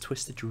Sisters,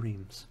 Twisted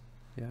Dreams.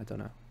 Yeah, I don't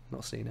know.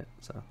 Not seen it,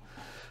 so.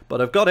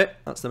 But I've got it.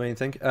 That's the main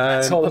thing.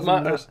 That's all that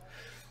matters.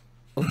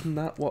 Other than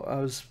that, what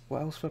else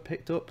have I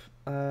picked up?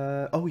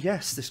 Oh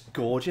yes, this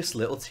gorgeous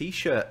little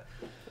T-shirt.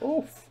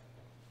 Oh.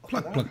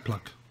 Plug.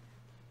 Plug.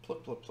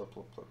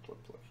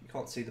 You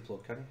can't see the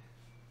plug, can you?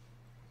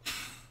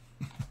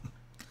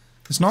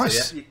 It's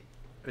nice. So, yeah,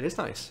 it is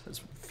nice.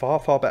 It's far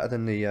better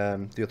than the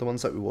other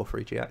ones that we wore for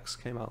EGX.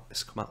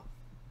 It's come out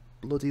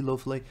bloody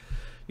lovely.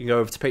 You can go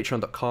over to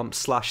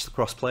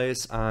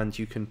patreon.com/thecrossplayers and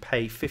you can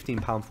pay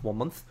 £15 for 1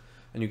 month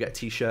and you get a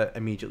T-shirt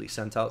immediately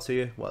sent out to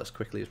you, as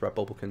quickly as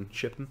Redbubble can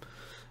ship them.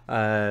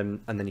 And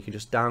then you can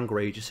just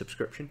downgrade your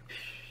subscription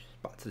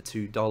back to the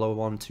 $2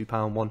 one,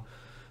 £2 one.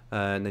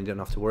 And then you don't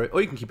have to worry.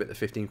 Or you can keep it the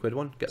 £15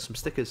 one. Get some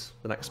stickers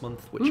the next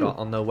month, which are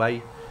on their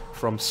way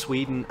from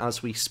Sweden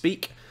as we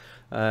speak.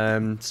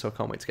 So I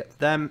can't wait to get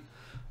them.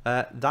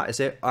 That is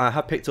it. I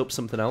have picked up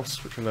something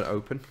else, which I'm going to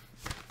open.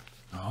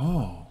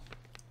 Oh.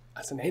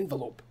 That's an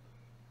envelope.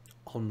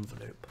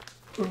 Envelope.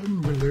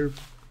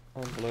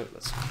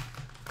 Let's.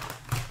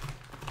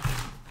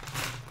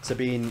 So,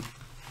 been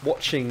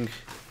watching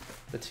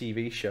the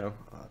TV show.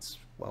 Oh, that's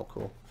well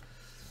cool.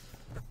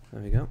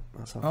 There we go.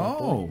 That's our bad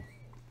boy.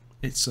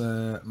 It's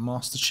a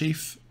Master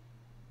Chief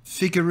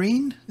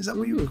figurine. Is that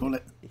what you would call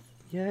it?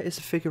 Yeah, it's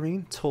a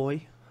figurine,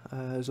 toy,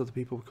 as other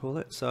people would call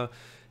it. So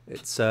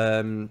it's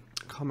I can't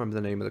remember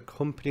the name of the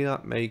company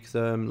that make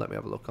them. Let me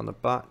have a look on the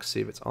back,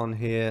 see if it's on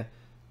here.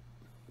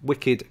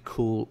 Wicked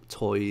Cool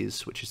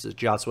Toys, which is a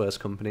Jazzwares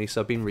company.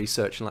 So I've been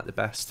researching like the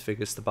best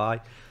figures to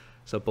buy.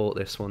 So I bought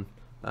this one,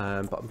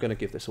 but I'm going to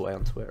give this away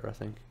on Twitter, I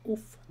think.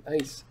 Oof,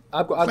 nice.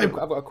 I've got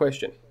a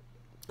question.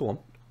 Go on.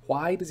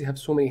 Why does he have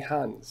so many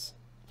hands?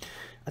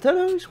 I don't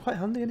know. He's quite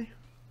handy, isn't he?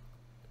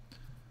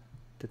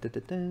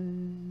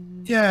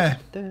 Yeah.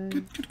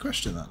 Good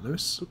question, that,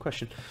 Lewis. Good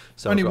question.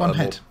 So Only one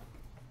head.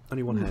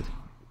 Only one head.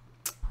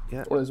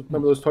 Yeah.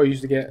 Remember those toys you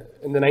used to get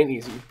in the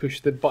 90s? You push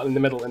the button in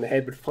the middle and the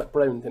head would flip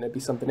round and it'd be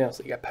something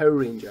else. Like a Power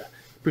Ranger.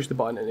 You push the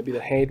button and it'd be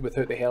the head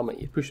without the helmet.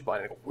 You'd push the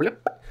button and it'd go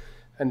whoop,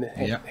 and the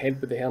head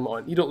with the helmet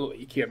on. You don't look like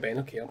you care, Ben.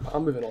 Okay,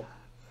 I'm moving on.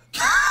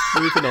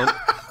 Moving on.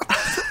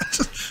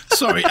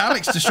 Sorry,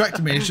 Alex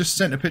distracted me. He's just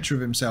sent a picture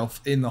of himself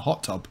in the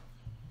hot tub.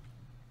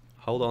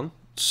 Hold on.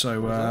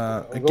 So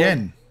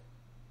again,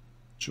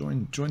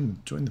 join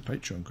the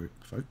Patreon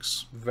group,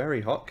 folks.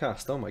 Very hot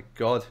cast. Oh my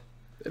god.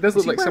 It does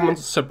look like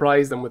someone's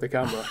surprised him with the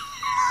camera.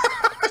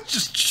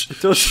 Just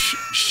does.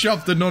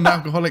 shoved the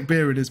non-alcoholic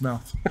beer in his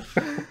mouth.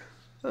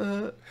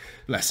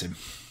 Bless him.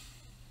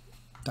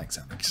 Thanks,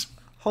 Alex.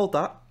 Hold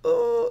that.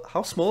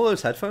 How small are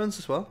those headphones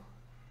as well?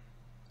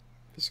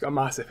 He's got a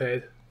massive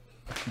head.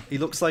 He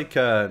looks like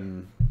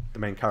the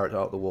main character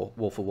out of the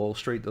Wolf of Wall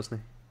Street,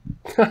 doesn't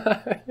he?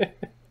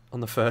 On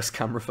the first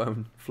camera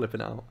phone,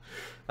 flipping out.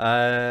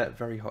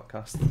 Very hot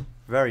cast.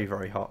 Very,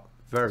 very hot.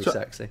 Very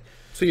sexy.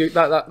 So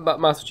that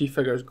Master Chief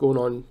figure is going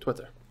on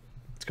Twitter?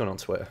 It's going on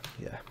Twitter,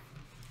 yeah.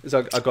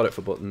 So I got it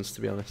for buttons,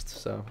 to be honest,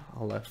 so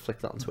I'll flick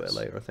that on Twitter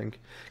later, I think.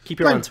 Keep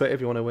your eye on Twitter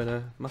if you want to win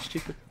a Master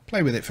Chief.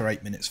 Play with it for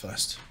 8 minutes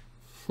first.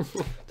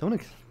 Don't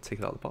want to take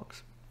it out of the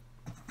box.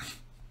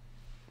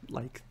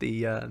 Like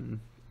the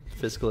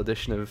physical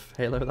edition of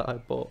Halo that I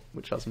bought,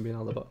 which hasn't been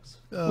out of the box.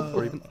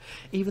 Or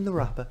even the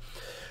wrapper.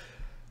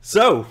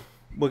 So,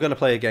 we're going to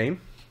play a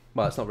game.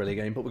 Well, it's not really a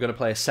game, but we're going to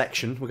play a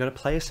section. We're going to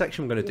play a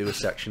section, we're going to do a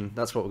section.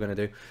 That's what we're going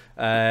to do.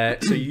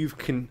 So you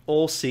can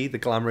all see the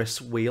glamorous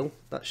wheel.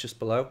 That's just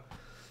below.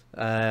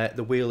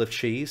 The wheel of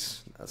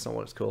cheese. That's not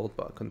what it's called,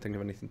 but I couldn't think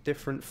of anything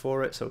different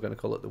for it, so we're going to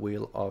call it the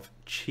wheel of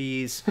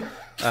cheese.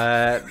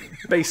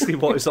 Basically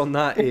what is on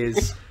that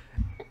is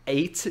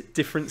 8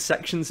 different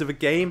sections of a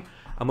game,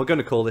 and we're going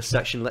to call this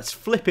section Let's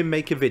Flippin'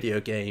 Make a Video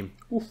Game.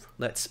 Oof.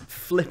 Let's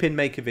flippin'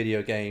 make a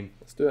video game.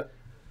 Let's do it.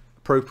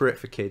 Appropriate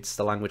for kids,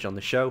 the language on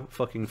the show,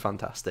 fucking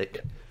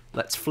fantastic.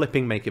 Let's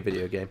flipping make a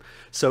video game.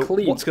 So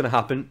what's going to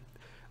happen,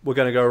 we're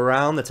going to go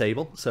around the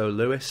table, so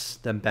Lewis,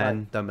 then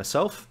Ben, then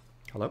myself.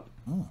 Hello.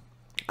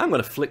 I'm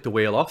going to flick the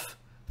wheel off,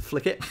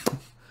 flick it,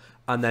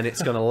 and then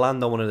it's going to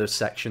land on one of those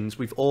sections.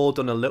 We've all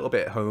done a little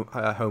bit of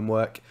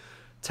homework,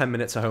 10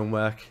 minutes of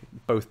homework.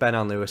 Both Ben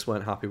and Lewis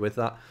weren't happy with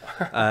that.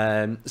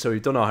 So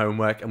we've done our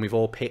homework and we've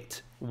all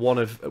picked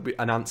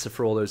an answer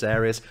for all those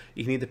areas.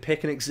 You can either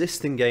pick an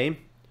existing game.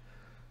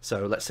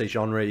 So let's say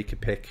genre, you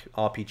could pick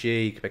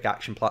RPG, you could pick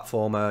action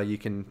platformer, you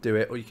can do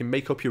it, or you can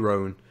make up your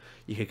own.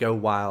 You could go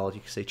wild,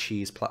 you could say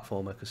cheese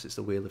platformer because it's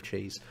the wheel of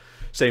cheese.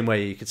 Same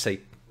way you could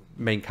say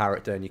main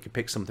character and you could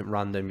pick something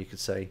random, you could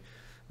say,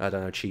 I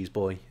don't know, cheese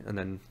boy, and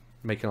then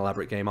make an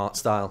elaborate game art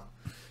style.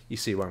 You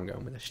see where I'm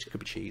going with this, it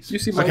could be cheese. You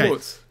see my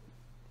notes?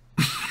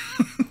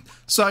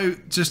 So,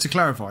 just to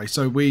clarify,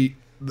 so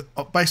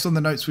based on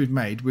the notes we've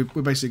made, we're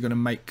basically going to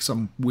make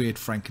some weird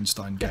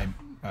Frankenstein game.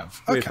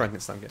 Weird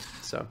Frankenstein game.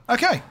 So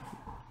okay,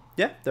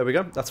 yeah, there we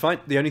go. That's fine.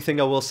 The only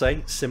thing I will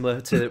say, similar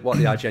to what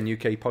the IGN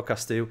UK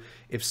podcast do,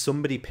 if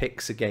somebody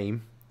picks a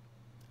game,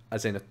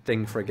 as in a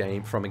thing for a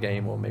game, from a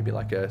game, or maybe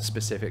like a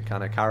specific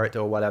kind of character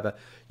or whatever,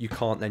 you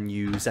can't then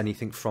use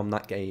anything from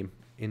that game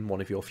in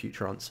one of your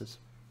future answers.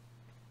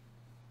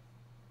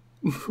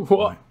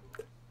 What?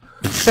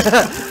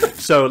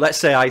 So let's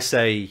say I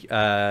say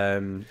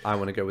I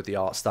want to go with the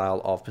art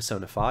style of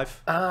Persona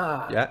 5.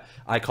 Yeah,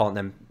 you can't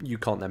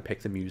then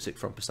pick the music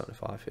from Persona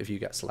 5 if you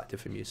get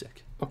selected for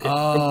music. Okay.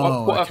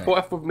 What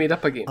if we've made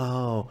up a game?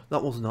 Oh,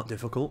 that was not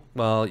difficult.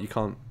 Well, you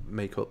can't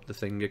make up the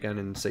thing again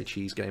and say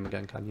cheese game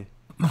again, can you?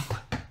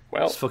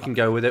 Well, just fucking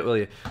go with it, will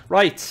you?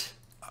 Right.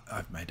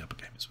 I've made up a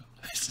game as well.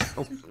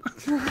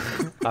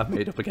 I've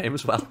made up a game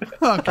as well.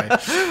 Okay.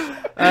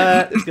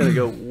 It's going to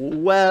go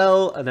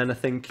well, and then I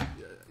think...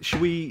 Should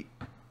we...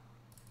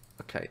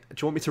 Okay, do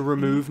you want me to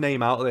remove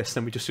name out of this,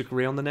 then we just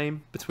agree on the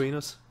name between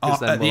us?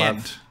 Then at the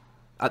end?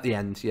 At the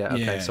end, yeah.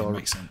 Okay, yeah, so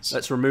makes sense.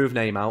 Let's remove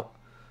name out.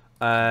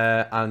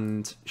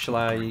 And shall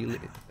I...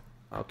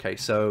 Okay,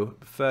 so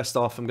first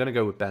off, I'm going to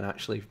go with Ben,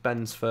 actually.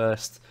 Ben's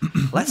first.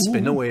 Let's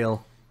spin the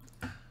wheel.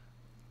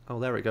 Oh,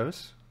 there it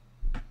goes.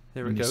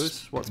 Here it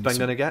goes. What's Ben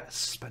going to get?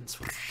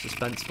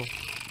 Suspenseful.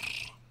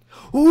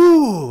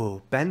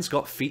 Ooh! Ben's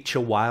got feature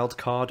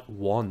wildcard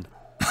 1.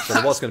 So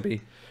there was going to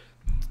be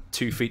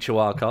 2 feature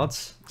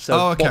wildcards.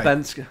 So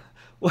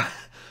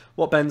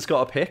what Ben's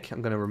got to pick,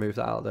 I'm going to remove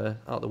that out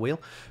of the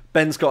wheel.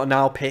 Ben's got to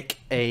now pick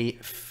a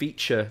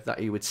feature that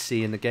he would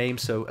see in the game.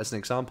 So as an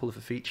example of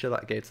a feature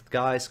that I gave to the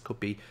guys, could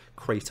be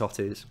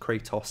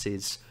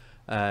Kratos'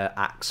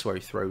 axe where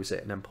he throws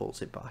it and then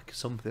pulls it back.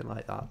 Something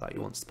like that he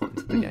wants to put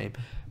into the game.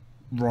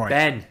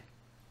 Right.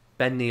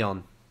 Ben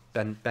Neon.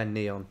 Ben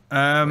Neon.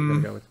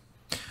 Go with?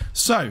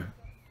 So,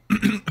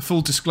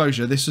 full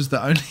disclosure, this was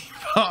the only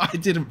part I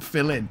didn't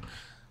fill in.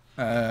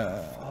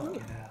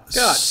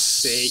 God's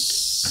sake.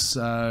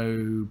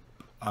 So,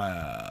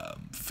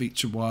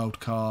 feature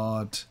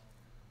wildcard.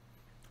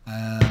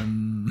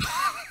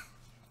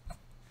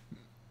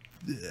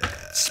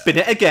 Spin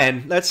it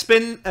again. Let's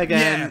spin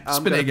again. Yeah,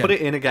 I'm going to put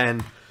it in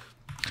again.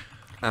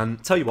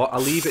 And tell you what,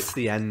 I'll leave it to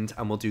the end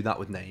and we'll do that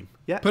with name.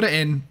 Yeah. Put it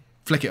in,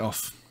 flick it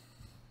off.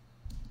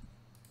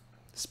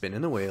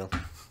 Spinning the wheel.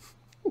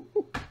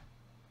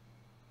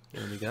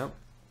 There we go.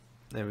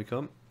 There we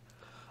come.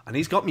 And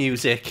he's got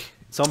music.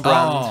 It's on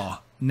brand. Oh,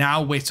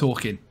 now we're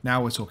talking.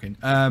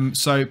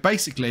 So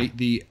basically,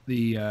 the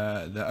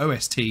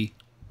OST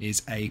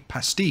is a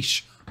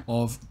pastiche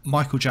of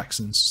Michael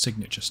Jackson's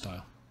signature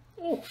style.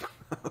 Oh,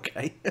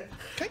 okay.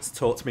 So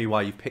talk to me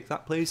why you picked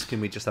that, please. Can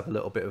we just have a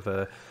little bit of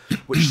a...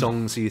 Which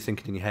songs are you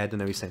thinking in your head? I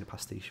know you're saying a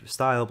pastiche of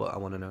style, but I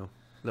want to know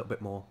a little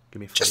bit more. Give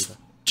me a flavour.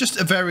 Just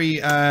a very,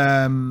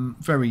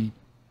 very,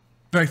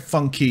 very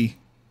funky,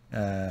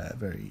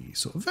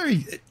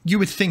 very. You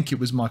would think it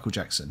was Michael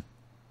Jackson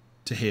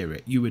to hear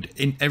it. You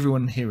would,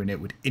 everyone hearing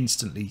it would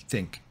instantly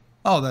think,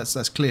 "Oh,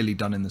 that's clearly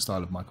done in the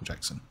style of Michael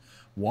Jackson."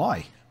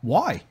 Why?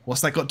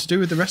 What's that got to do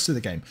with the rest of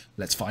the game?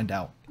 Let's find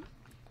out.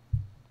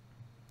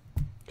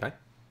 Okay.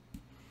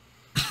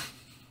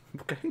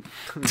 Okay.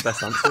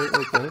 Best answer.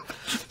 Okay.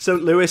 So,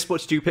 Lewis,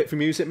 what did you pick for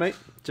music, mate?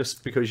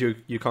 Just because you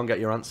can't get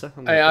your answer.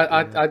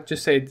 I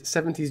just said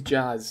 70s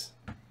jazz.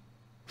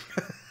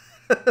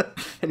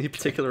 Any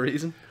particular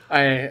reason?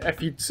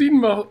 If you'd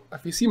seen my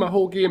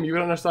whole game, you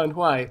would understand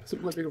why. So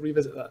maybe we'll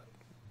revisit that.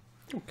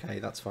 Okay,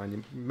 that's fine.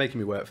 You're making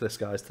me work for this,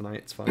 guys, tonight.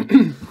 It's fine.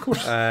 Of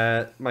course.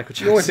 Michael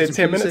Jackson. You only said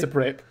 10 minutes of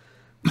prep.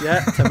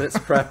 Yeah, 10 minutes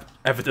of prep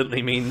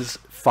evidently means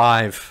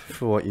 5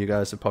 for what you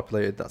guys have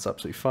populated. That's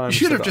absolutely fine. You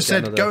should have just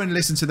said, go and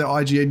listen to the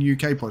IGN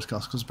UK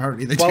podcast, because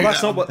apparently they do Well,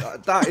 that's that. not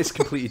what... That is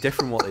completely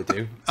different what they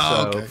do.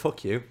 Oh, so, okay.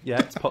 fuck you.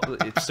 Yeah,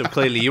 it's so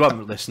clearly you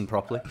haven't listened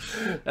properly.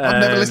 I've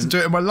never listened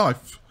to it in my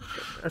life.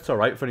 That's all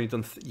right. We've only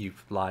done... you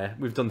liar.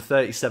 We've done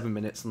 37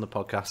 minutes on the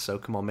podcast, so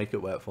come on, make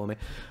it work for me.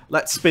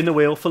 Let's spin the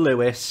wheel for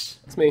Lewis.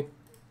 It's me.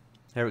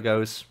 Here it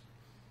goes.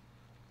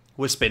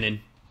 We're spinning.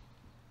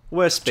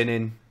 We're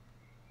spinning.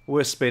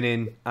 We're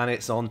spinning, and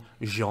it's on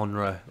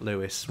genre,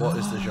 Lewis. What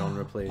is the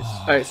genre, please?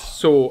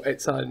 So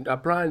it's a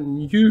brand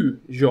new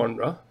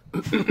genre,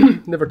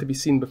 never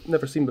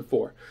seen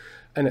before,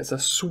 and it's a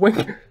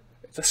swinging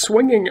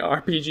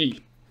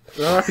RPG. It's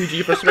an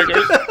RPG for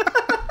swingers.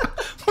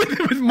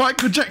 With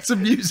Michael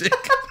Jackson music.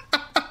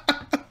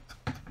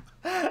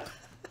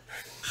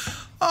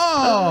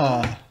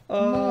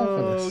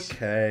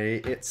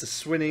 Okay, it's a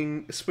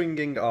swinging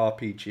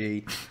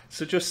RPG.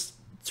 So just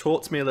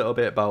talk to me a little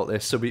bit about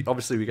this. So we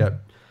get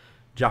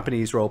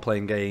Japanese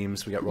role-playing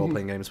games. We get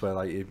role-playing games where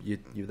like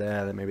you're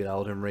there, then maybe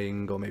Elden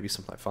Ring or maybe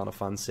something like Final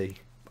Fantasy.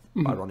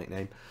 Ironic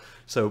name.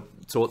 So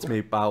talk to me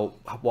about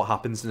what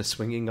happens in a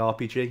swinging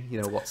RPG.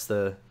 You know, what's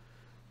the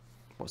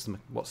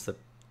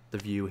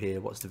view here?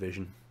 What's the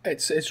vision?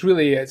 It's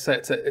really a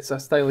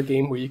style of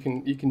game where you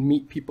can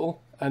meet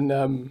people and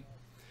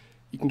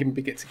you can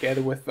maybe get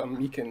together with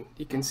them. You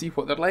can see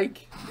what they're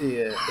like.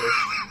 Yeah.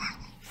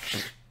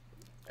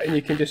 And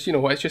you can just,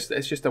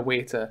 it's just a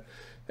way to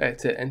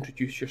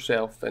introduce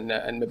yourself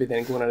and maybe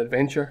then go on an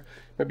adventure.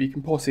 Maybe you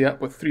can posse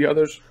up with 3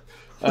 others,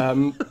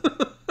 and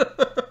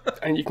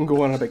you can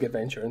go on a big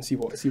adventure and see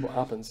what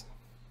happens.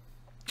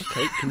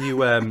 Okay, can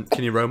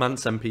you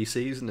romance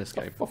NPCs in this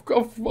game? Of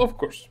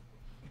course.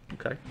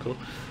 Okay, cool.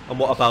 And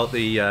what about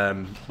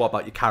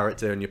your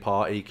character and your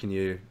party? Can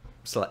you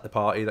select the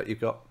party that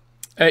you've got?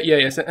 Yeah,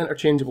 it's an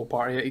interchangeable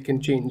party. It can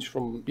change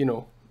from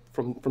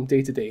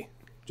day to day.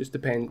 Just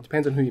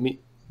depends on who you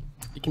meet.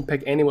 You can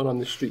pick anyone on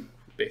the street,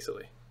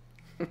 basically.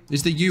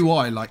 Is the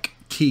UI like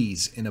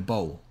keys in a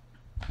bowl,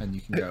 and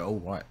you can go, "Oh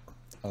right,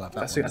 I'll have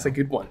that." That's a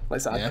good one.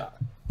 Let's add that.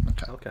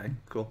 Okay,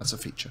 cool. That's a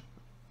feature.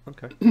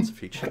 Okay, that's a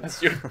feature.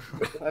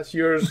 That's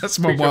yours. That's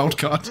my wild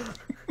card.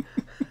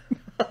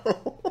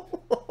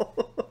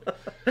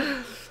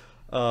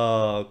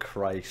 Oh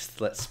Christ!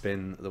 Let's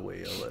spin the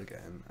wheel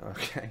again.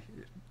 Okay,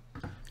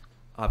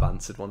 I've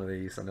answered one of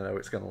these, and I know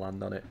it's going to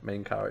land on it.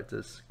 Main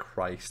characters,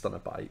 Christ on a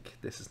bike.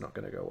 This is not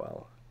going to go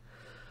well.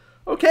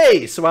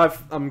 Okay, so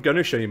I'm going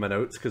to show you my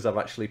notes because I've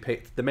actually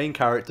picked the main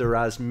character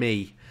as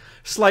me.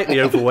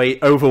 Slightly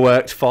overweight,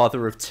 overworked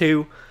father of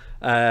 2.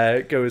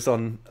 Goes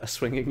on a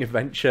swinging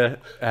adventure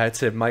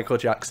to Michael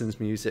Jackson's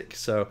music.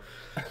 So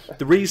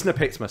the reason I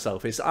picked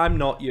myself is I'm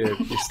not your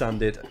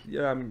standard.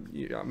 I'm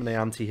an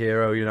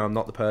anti-hero. I'm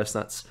not the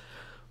person that's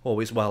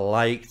always well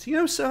liked.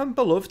 So I'm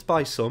beloved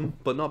by some,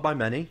 but not by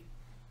many.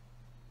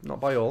 Not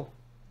by all.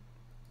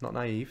 Not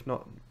naive.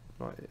 Not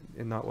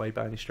in that way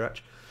by any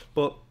stretch.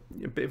 But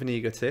a bit of an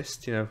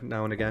egotist,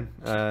 now and again.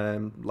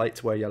 Like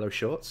to wear yellow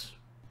shorts.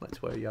 Like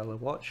to wear a yellow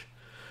watch.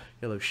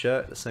 Yellow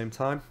shirt at the same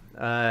time.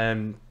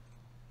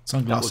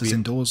 Sunglasses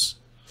indoors.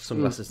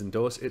 Sunglasses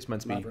indoors. It's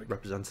meant to be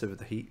representative of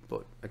the heat,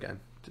 but again,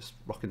 just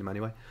rocking them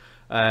anyway.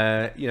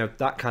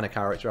 That kind of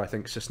character I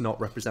think is just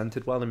not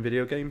represented well in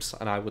video games,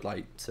 and I would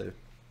like to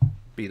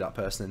be that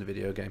person in a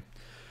video game.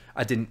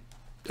 I didn't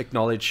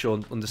acknowledge or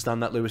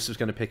understand that Lewis was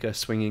going to pick a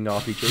swinging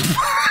RPG.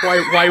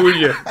 Why would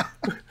you?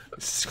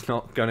 It's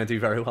not going to do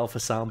very well for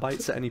sound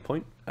bites at any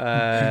point.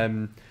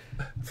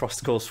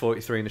 Frosticles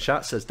 43 in the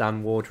chat says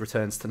Dan Ward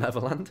returns to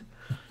Neverland.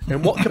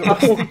 In what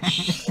capacity?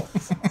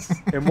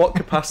 In what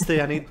capacity?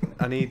 I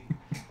need.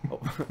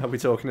 Are we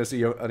talking as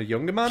a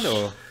younger man,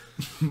 or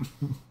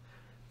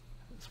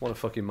it's one of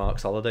fucking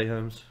Mark's holiday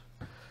homes?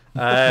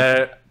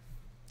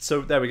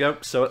 So there we go.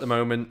 So at the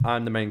moment,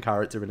 I'm the main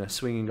character in a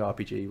swinging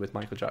RPG with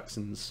Michael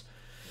Jackson's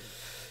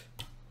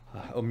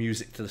or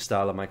music to the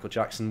style of Michael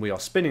Jackson. We are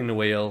spinning the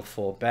wheel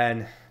for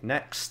Ben.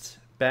 Next,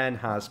 Ben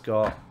has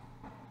got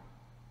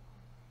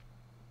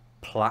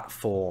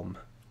platform.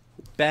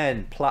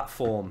 Ben,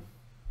 platform.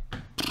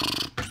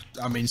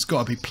 I mean, it's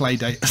got to be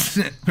Playdate,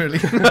 isn't it? Really?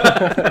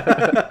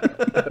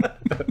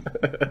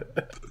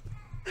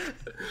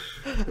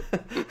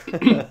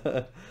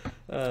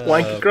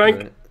 Wanky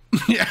crank.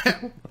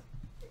 Yeah.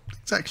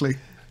 Exactly.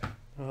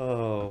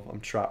 Oh,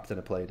 I'm trapped in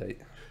a Playdate.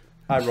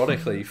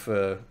 Ironically,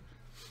 for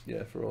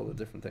all the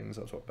different things,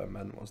 that's what Ben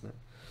meant, wasn't it?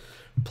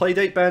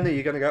 Playdate, Ben, are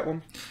you going to get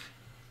one?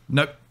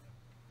 Nope.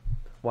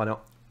 Why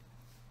not?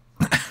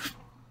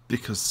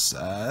 Because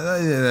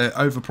they're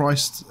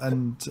overpriced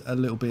and a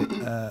little bit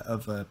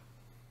of a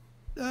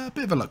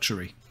bit of a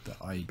luxury that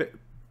I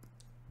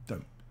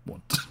don't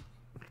want.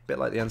 Bit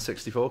like the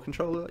N64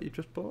 controller that you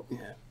just bought.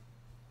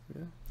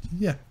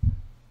 Yeah.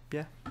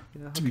 Okay.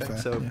 To be fair,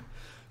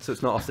 So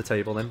it's not off the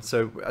table then.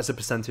 So as a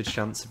percentage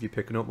chance of you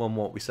picking up one,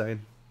 what are we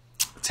saying?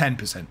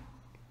 10%.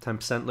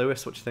 10%,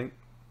 Lewis. What do you think?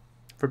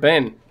 For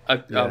Ben,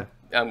 I'm going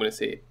to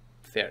say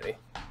 30.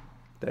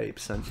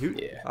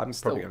 30%. Yeah, I'm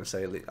still. probably going to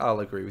say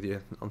I'll agree with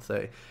you on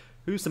 30.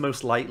 Who's the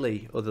most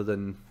likely, other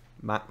than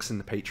Max in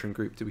the Patreon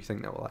group, do we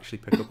think that will actually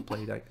pick up a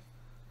Playdate?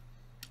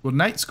 Well,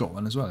 Nate's got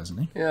one as well, hasn't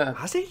he? Yeah.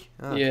 Has he?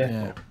 Oh,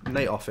 Yeah. okay. Well,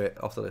 Nate off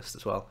the list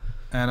as well.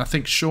 And I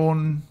think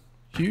Sean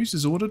Hughes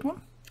has ordered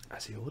one.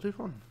 Has he ordered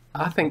one?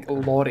 I think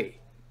Laurie,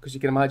 because you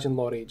can imagine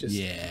Laurie just...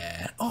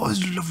 Yeah. Oh,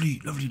 it's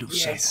lovely little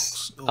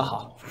Yes.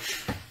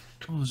 sandbox.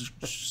 Oh,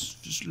 it's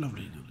just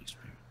lovely little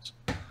experience.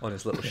 On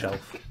his little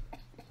shelf.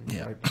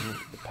 Yeah.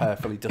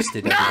 Perfectly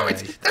dusted every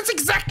day. That's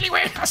exactly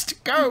where it has to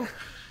go.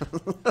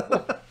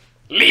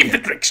 Leave the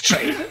bricks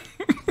tray.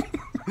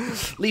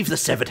 Leave the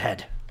severed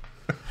head.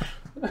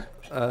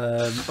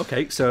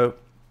 Okay, so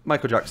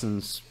Michael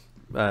Jackson's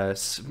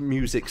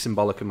music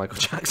symbolic of Michael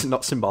Jackson,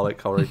 not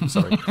symbolic, sorry.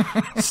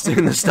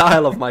 In the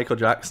style of Michael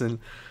Jackson,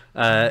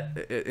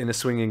 in a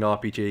swinging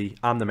RPG.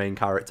 I'm the main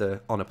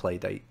character on a play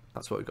date.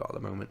 That's what we've got at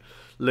the moment.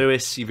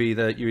 Lewis, you're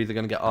either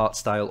going to get art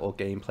style or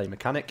gameplay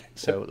mechanic.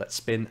 So let's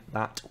spin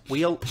that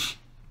wheel.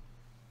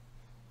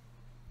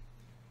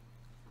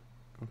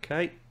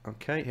 Okay,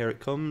 here it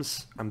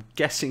comes. I'm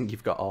guessing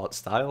you've got art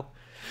style.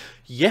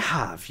 You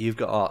have. You've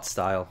got art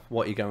style.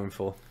 What are you going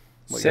for?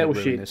 Cell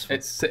shaded.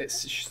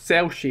 It's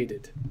cell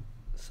shaded.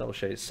 Cell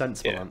shaded.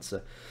 Sensible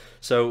answer.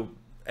 So,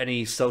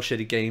 any cell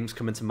shaded games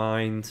coming to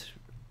mind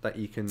that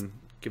you can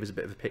give us a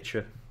bit of a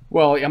picture?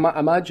 Well,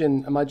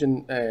 imagine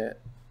Legend of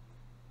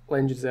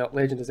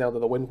Zelda: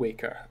 The Wind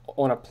Waker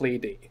on a play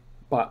date,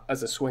 but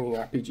as a swinging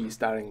RPG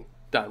starring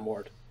Dan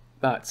Ward.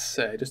 That's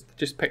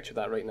just picture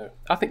that right now.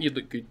 I think you'd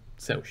look good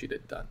cell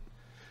shaded, Dan.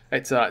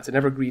 It's an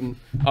evergreen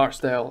art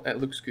style. It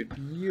looks good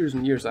years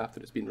and years after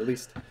it's been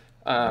released.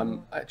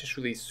 It just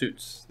really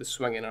suits the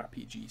swinging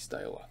RPG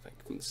style, I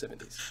think, from the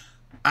 70s.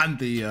 And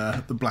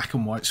the black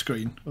and white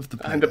screen of the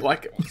play. And the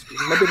black and white screen.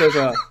 Maybe there's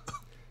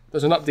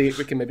an update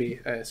we can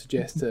maybe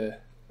suggest to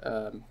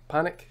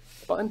Panic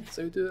button.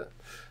 So we do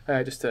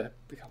that. Just to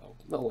put a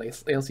little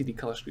LCD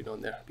color screen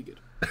on there. Be good.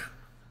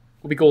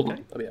 Will be golden.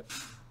 Okay. That'll be it.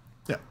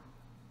 Yeah.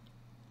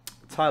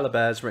 Tyler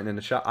Bear's written in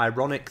the chat,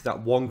 ironic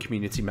that one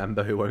community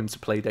member who owns a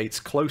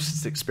Playdate's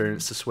closest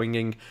experience to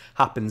swinging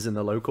happens in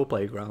the local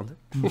playground.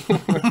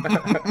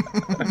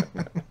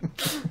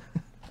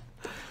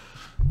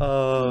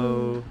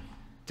 Oh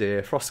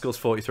dear.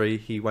 Frosticles43,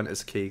 he went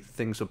as a key.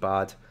 Things were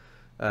bad.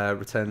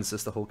 Returns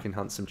as the hulking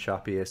handsome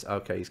chap he is.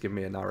 Okay, he's giving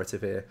me a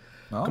narrative here.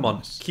 Oh, Come on,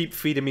 nice. keep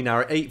feeding me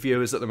narrative. 8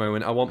 viewers at the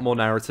moment. I want more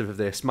narrative of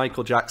this.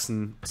 Michael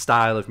Jackson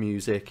style of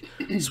music,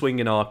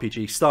 swinging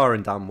RPG,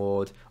 starring Dan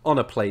Ward, on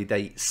a play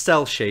date,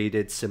 cell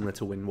shaded, similar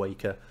to Wind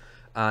Waker,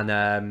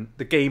 and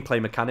the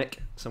gameplay mechanic.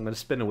 So I'm going to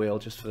spin a wheel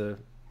just for the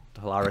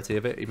hilarity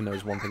of it, even though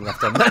there's one thing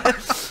left on there.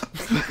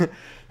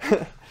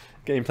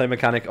 Gameplay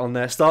mechanic on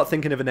there. Start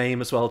thinking of a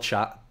name as well,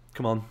 chat.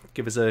 Come on,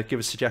 give us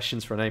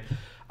suggestions for a name.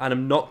 And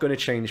I'm not going to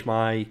change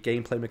my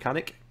gameplay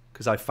mechanic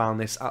because I found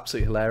this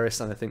absolutely hilarious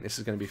and I think this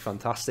is going to be a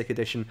fantastic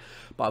addition.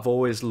 But I've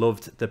always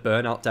loved the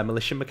burnout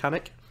demolition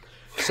mechanic.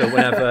 So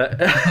whenever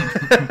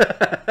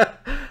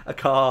a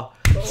car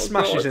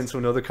smashes into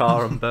another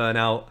car and burn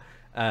out,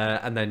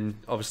 and then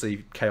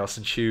obviously chaos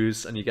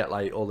ensues and you get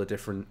like all the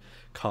different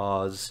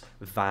cars,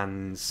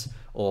 vans,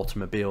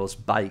 automobiles,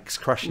 bikes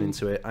crashing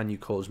into it, and you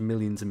cause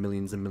millions and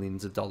millions and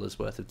millions of dollars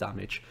worth of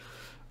damage.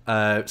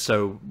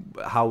 So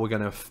how we're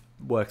going to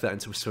work that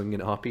into a swinging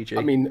RPG?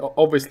 I mean,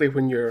 obviously,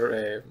 when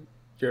you're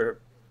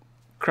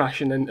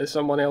crashing into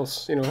someone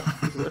else, you know.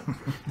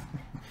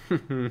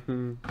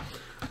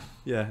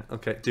 Yeah,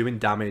 okay, doing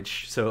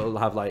damage, so it'll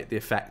have like the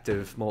effect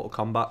of Mortal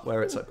Kombat,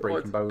 where it's like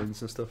breaking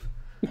bones and stuff.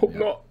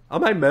 Not.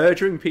 Am I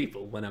murdering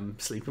people when I'm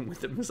sleeping with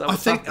them? Is that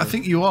what's I happening?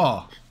 think you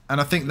are, and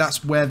I think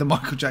that's where the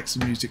Michael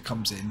Jackson music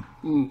comes in.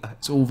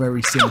 It's all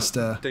very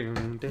sinister.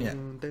 Dun, dun, Yeah.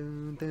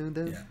 dun, dun,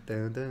 dun, Yeah.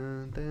 dun,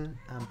 dun, dun,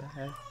 I'm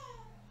back.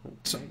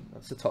 So-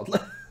 That's a toddler.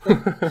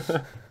 I'm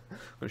going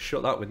to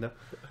shut that window.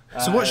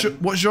 So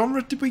what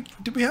genre did we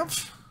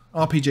have?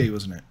 RPG,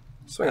 wasn't it?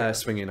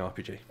 Swinging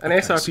RPG. An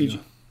SRPG.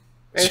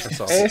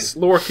 S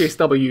lowercase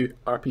w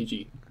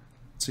RPG.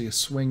 So you're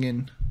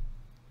swinging,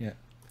 you're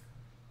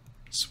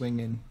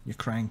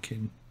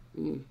cranking.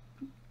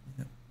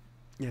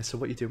 Yeah. So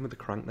what are you doing with the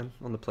crank then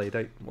on the play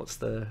date? What's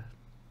the?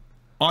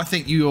 I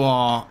think you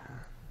are.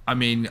 I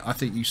mean, I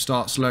think you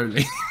start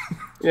slowly.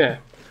 Yeah,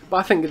 but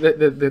I think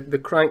the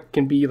crank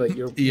can be like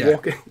you're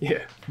walking.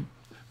 Yeah.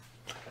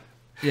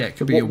 Yeah, it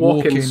could be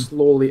walking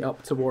slowly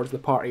up towards the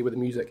party with the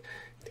music,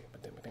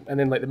 and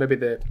then like maybe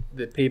the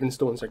paving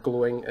stones are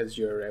glowing as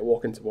you're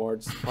walking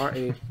towards the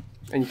party,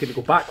 and you can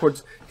go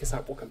backwards. You can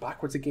start walking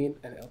backwards again,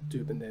 and it'll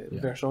do it in the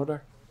reverse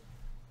order.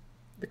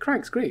 The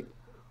crank's great.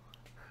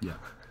 Yeah.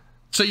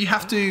 So you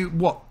have to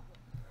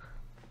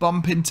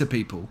bump into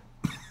people.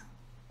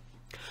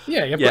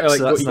 Yeah, you have to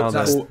go.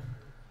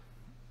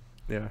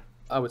 Yeah.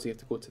 I would say you have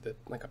to go to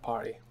a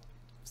party,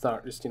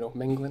 start just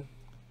mingling.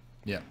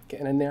 Yeah.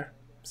 Getting in there,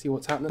 see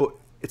what's happening. But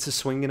it's a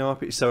swinging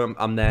RPG, so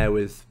I'm there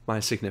with my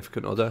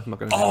significant other. I'm not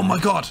going to. Oh my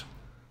god!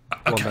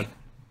 Okay,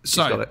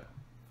 so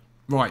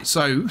right,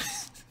 so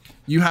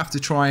you have to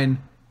try and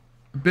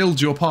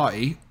build your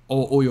party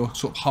or your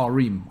sort of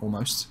harem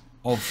almost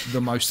of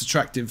the most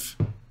attractive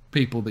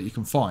people that you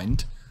can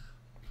find,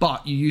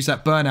 but you use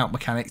that burnout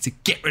mechanic to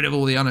get rid of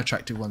all the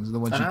unattractive ones and the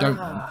ones you don't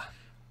want,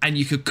 and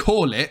you could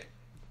call it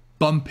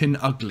bumping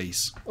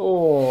uglies.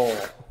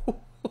 Oh,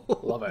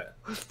 love it!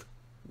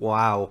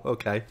 Wow.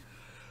 Okay.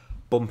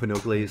 Bumping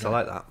uglies. I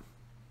like that.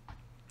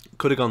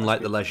 Could have gone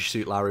like the Leisure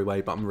Suit Larry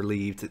way, but I'm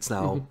relieved it's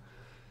now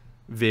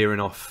veering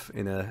off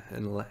in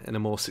a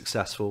more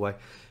successful way.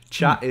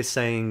 Chat is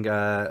saying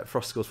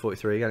Frosticles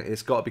 43 again.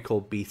 It's got to be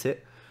called Beat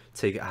It.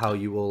 Take it how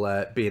you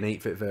will be an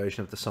 8-bit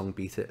version of the song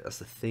Beat It as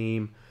the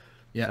theme.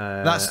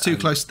 Yeah, that's too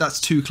close. That's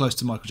too close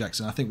to Michael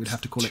Jackson. I think we'd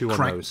have to call it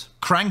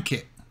Crank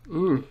It.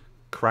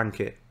 Crank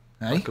It.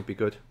 Hey? That could be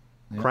good.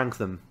 Yeah. Crank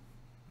them.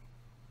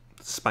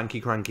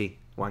 Spanky, cranky,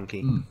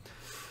 wanky.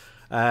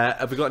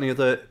 Have we got any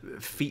other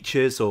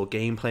features or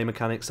gameplay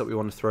mechanics that we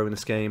want to throw in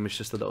this game? It's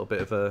just a little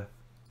bit of a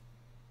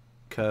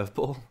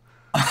curveball.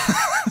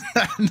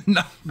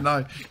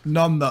 No,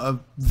 none that are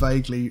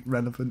vaguely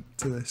relevant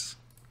to this.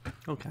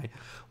 Okay.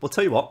 Well,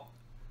 tell you what.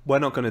 We're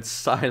not going to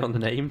decide on the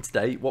name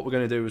today. What we're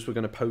going to do is we're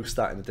going to post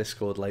that in the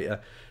Discord later.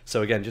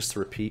 So again, just to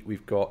repeat,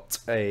 we've got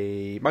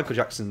a Michael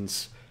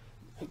Jackson's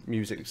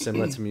music,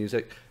 similar to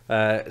music,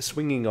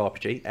 swinging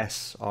RPG,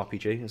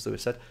 SRPG, as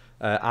Lewis said.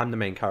 I'm the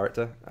main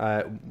character.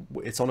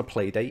 It's on a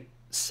play date,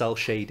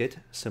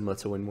 cel-shaded, similar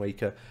to Wind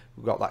Waker.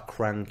 We've got that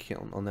crank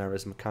on there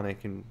as a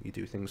mechanic, and you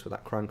do things with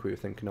that crank we were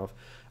thinking of.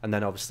 And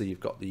then obviously you've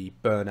got the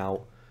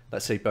Burnout,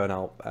 let's say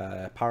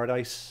Burnout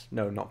Paradise.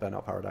 No, not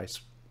Burnout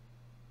Paradise.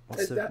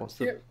 What's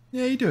the...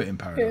 Yeah, you do it in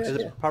Paradise. Is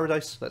it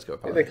Paradise? Let's go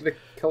with Paradise. The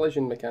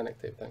collision mechanic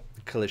type thing.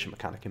 Collision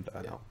mechanic in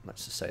Burnout.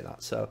 Let's just say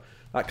that. So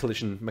that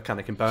collision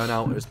mechanic in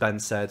Burnout, as Ben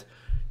said,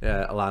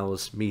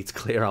 allows me to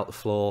clear out the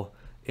floor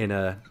in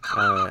a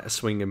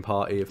swinging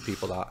party of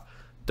people that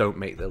don't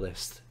make the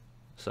list.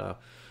 So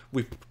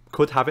we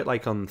could have it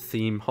like on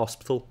Theme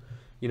Hospital,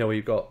 where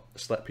you've got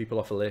select people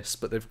off a list,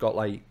 but they've got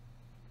like,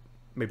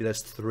 maybe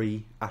there's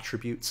 3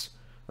 attributes,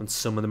 and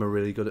some of them are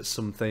really good at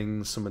some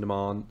things, some of them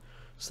aren't.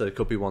 So it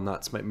could be one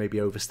that's maybe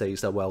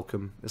overstays their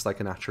welcome. It's like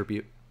an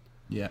attribute.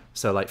 Yeah.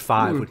 So like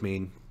 5 would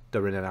mean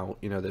they're in and out.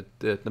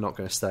 They're not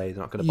going to stay.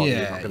 They're not going to bother.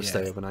 They're not going to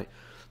stay overnight.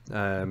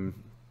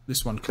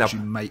 This one calls you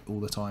mate all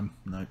the time.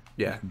 No.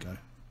 Yeah. You can go.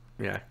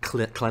 Yeah.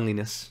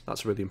 Cleanliness.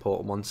 That's a really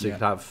important one. So you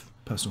could have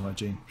personal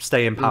hygiene.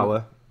 Stay in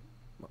power.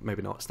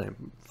 Maybe not stay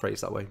in,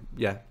 phrase that way.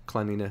 Yeah.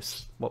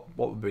 Cleanliness. What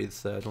would be the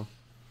third one?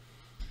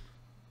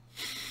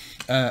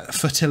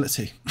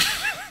 Fertility.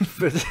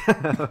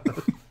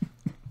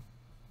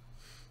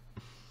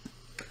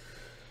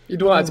 You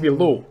don't want that to be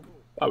low,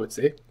 I would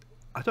say.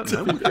 I don't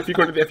know. If you're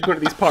going to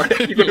these parties,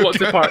 if you're going to lots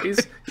of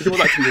parties, you don't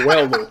want that to be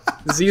well low.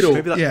 0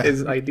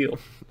 is ideal.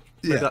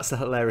 Maybe that's the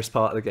hilarious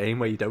part of the game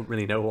where you don't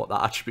really know what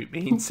that attribute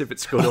means, if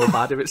it's good or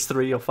bad, if it's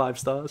 3 or 5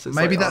 stars.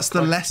 Maybe that's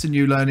the lesson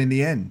you learn in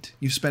the end.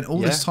 You've spent all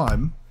this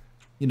time,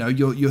 maybe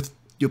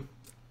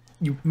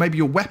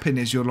your weapon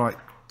is you're like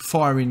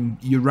firing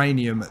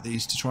uranium at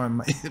these to try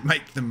and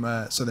make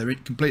them so they're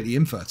completely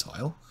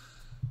infertile.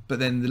 But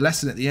then the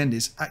lesson at the end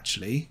is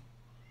actually,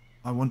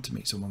 I want to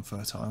meet someone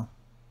fertile.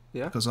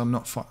 Yeah. Because I'm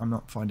not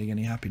finding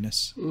any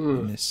happiness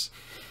in this.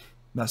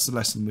 That's the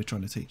lesson we're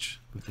trying to teach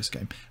with this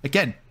game.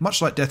 Again,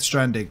 much like Death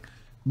Stranding,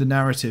 the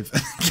narrative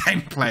and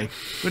gameplay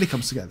really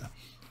comes together.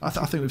 I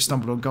think we've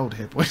stumbled on gold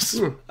here,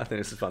 boys. I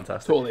think this is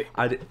fantastic. Totally.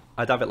 I'd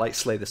have it like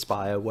Slay the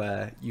Spire,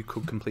 where you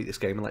could complete this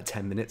game in like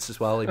 10 minutes as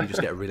well if you just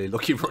get a really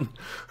lucky run.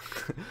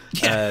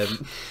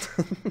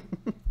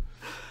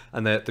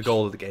 And the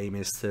goal of the game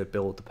is to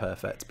build the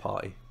perfect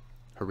party,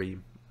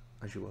 harem,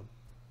 as you will.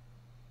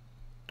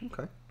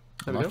 Okay.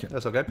 There we go.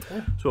 That's okay.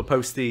 Yeah. So we'll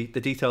post the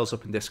details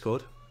up in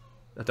Discord.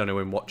 I don't know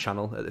in what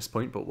channel at this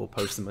point, but we'll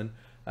post them in.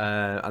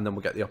 And then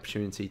we'll get the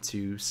opportunity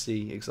to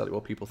see exactly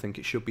what people think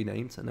it should be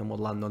named. And then we'll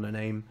land on a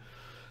name,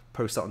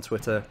 post that on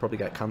Twitter, probably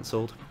get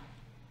cancelled,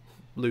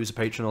 lose a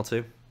patron or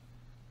 2.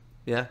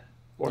 Yeah.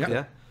 Yep.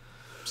 Yeah.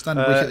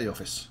 Standard week at the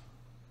office.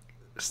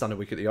 Standard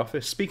week at the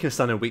office. Speaking of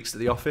standard weeks at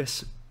the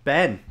office,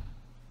 Ben,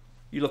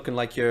 you looking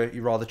like you're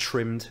rather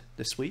trimmed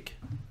this week.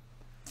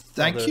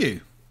 Thank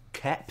you.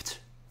 Kept.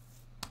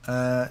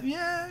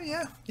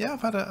 Yeah.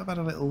 I've had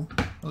a little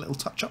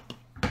touch up.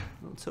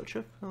 Little touch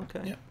up.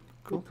 Okay. Yeah.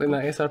 Cool. Playing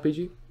that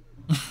SRPG.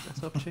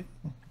 That's up to you.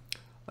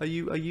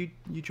 Are you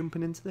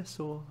jumping into this,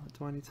 or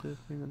do I need to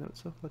bring the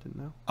notes up? I didn't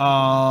know.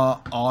 I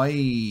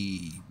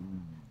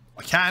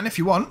can if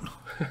you want.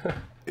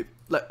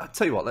 I'll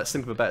tell you what. Let's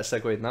think of a better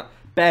segue than that.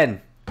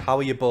 Ben, how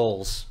are your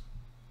balls?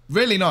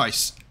 Really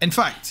nice. In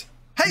fact,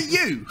 hey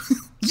you,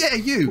 yeah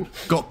you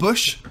got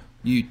bush.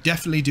 You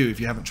definitely do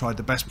if you haven't tried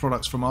the best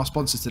products from our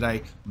sponsor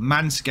today,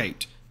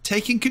 Manscaped.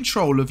 Taking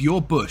control of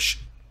your bush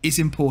is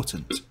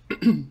important.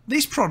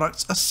 These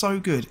products are so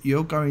good,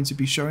 you're going to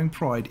be showing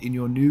pride in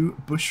your new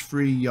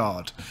bush-free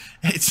yard.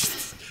 I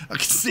can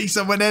see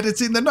someone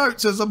editing the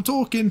notes as I'm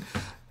talking.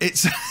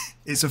 It's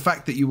a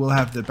fact that you will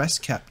have the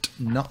best kept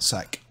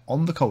nutsack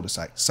on the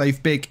cul-de-sac.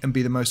 Save big and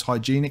be the most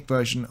hygienic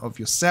version of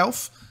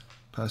yourself.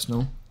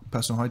 Personal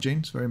hygiene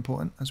is very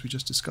important, as we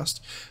just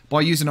discussed, by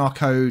using our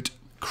code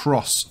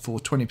CROSS for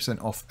 20%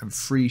 off and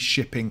free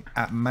shipping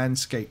at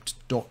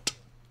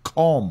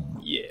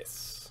manscaped.com.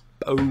 Yes.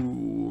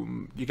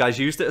 Boom. You guys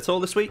used it at all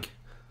this week?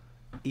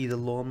 Either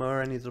lawnmower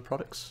or any of the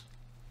products?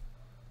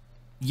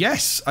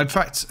 Yes, in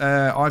fact,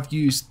 I've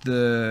used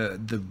the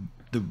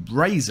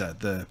razor,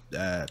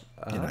 that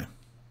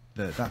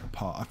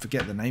part. I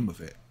forget the name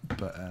of it,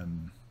 but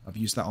I've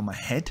used that on my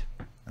head,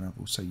 and I've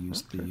also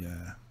used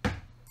the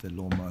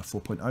lawnmower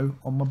 4.0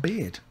 on my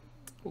beard.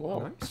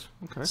 Wow. Nice.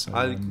 Okay. So,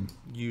 I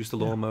use the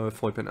lawnmower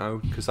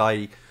 4.0 because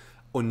I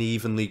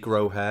unevenly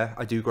grow hair.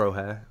 I do grow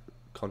hair,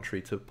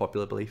 contrary to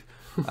popular belief,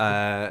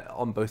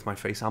 on both my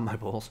face and my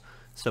balls.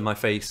 So my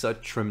face, I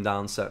trim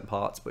down certain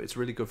parts, but it's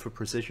really good for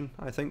precision,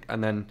 I think.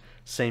 And then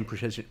same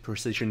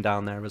precision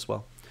down there as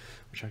well,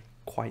 which I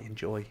quite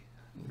enjoy.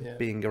 Yeah.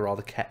 Being a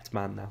rather kept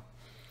man now.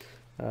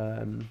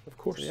 Of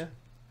course. So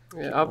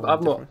Yeah,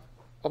 I've not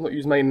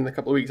used mine in a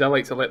couple of weeks. I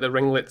like to let the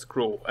ringlets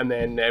grow and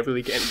then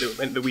really get into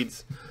the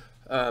weeds.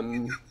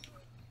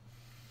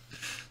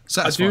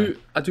 Satisfying.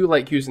 I do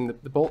like using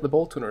the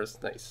ball toner. Is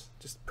nice.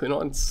 Just putting it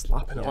on and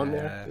slapping it on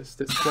there. It's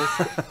nice.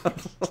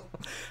 Have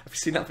you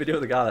seen that video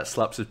of the guy that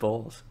slaps his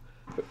balls?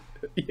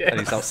 Yeah. And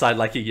he's outside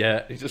like a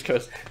yurt. He just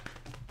goes,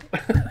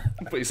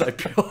 but he's like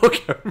pure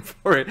going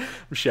for it.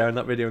 I'm sharing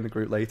that video in the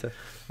group later.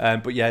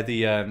 But yeah,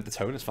 the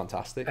tone is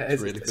fantastic.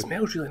 It's really it good.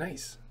 smells really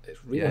nice.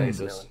 It's really Yeah,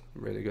 nice it does. smelling.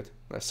 Really good.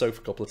 Sophie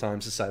a couple of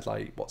times has said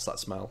like, "What's that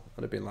smell?"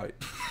 And I've been like,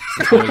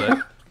 "The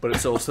toilet," but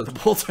it's also the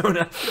ball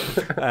toner.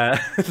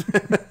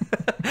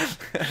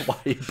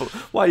 Why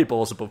are your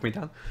balls above me,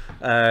 Dan?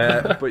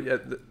 But yeah,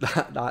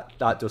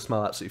 that does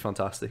smell absolutely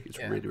fantastic. It's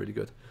really, really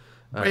good.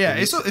 But yeah,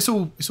 it's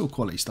all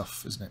quality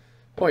stuff, isn't it?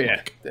 Oh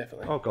yeah,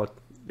 definitely. Oh god,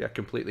 yeah,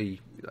 completely.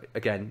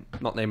 Again,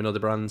 not naming other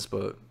brands,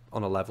 but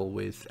on a level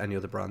with any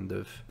other brand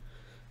of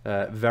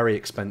very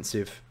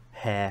expensive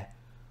hair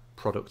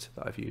product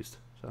that I've used.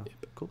 So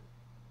cool.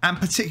 And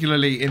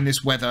particularly in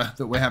this weather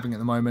that we're having at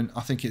the moment,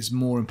 I think it's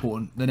more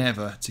important than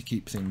ever to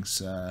keep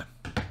things,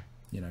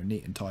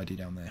 neat and tidy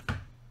down there.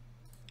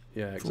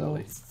 Yeah,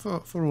 exactly.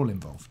 For all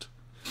involved.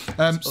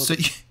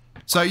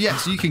 So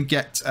you can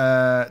get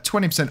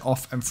 20%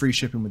 off and free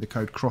shipping with the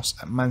code CROSS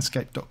at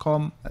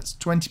manscaped.com. That's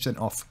 20%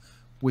 off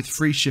with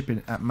free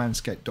shipping at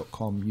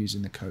manscaped.com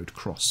using the code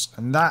CROSS.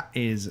 And that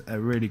is a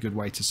really good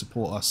way to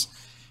support us.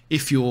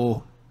 If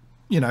you're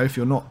not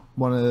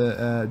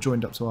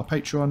joined up to our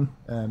Patreon,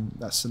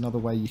 that's another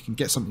way you can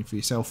get something for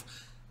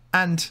yourself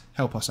and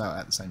help us out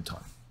at the same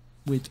time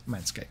with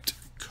Manscaped.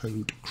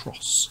 Code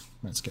CROSS,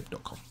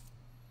 manscaped.com.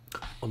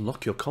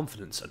 Unlock your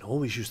confidence and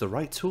always use the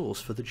right tools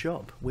for the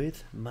job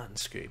with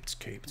Manscaped.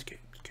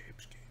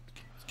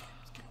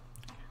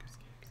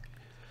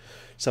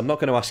 So I'm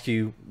not going to ask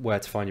you where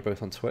to find you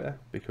both on Twitter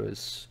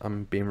because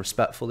I'm being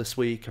respectful this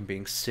week. I'm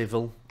being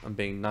civil. I'm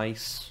being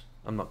nice.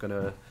 I'm not going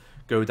to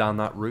go down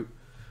that route.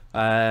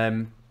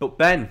 But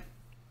Ben,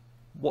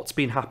 what's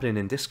been happening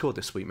in Discord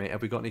this week, mate?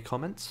 Have we got any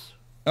comments?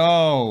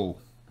 Oh.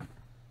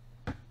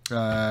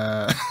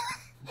 Yeah.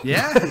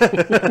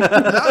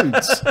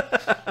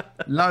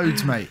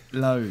 Loads, mate.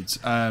 Loads.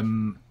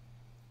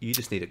 You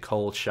just need a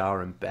cold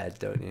shower in bed,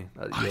 don't you?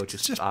 You're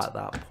just at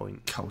that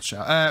point. Cold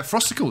shower.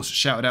 Frosticles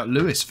shouted out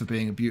Lewis for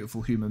being a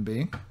beautiful human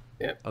being.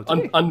 Yeah. Oh,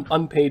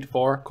 unpaid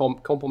for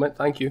compliment.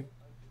 Thank you.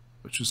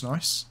 Which was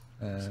nice.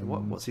 So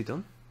what's he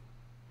done?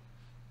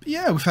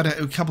 Yeah, we've had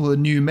a couple of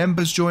new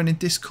members joining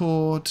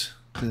Discord.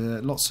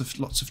 Lots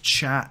of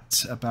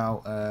chat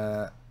about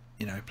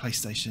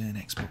PlayStation,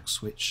 Xbox,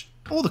 Switch,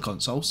 all the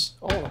consoles.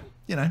 Oh.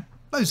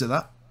 Loads of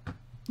that.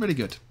 Really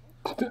good.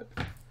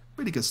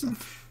 Really good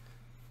stuff.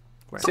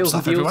 Great. Sales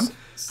and stuff, deals. everyone.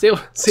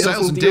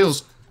 Sales and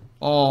deals.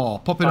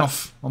 Oh, popping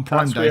off on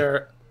Prime Day.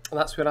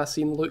 That's where I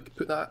seen Luke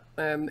put that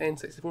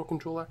N64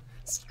 controller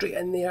straight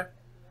in there.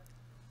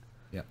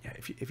 Yeah.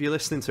 If you're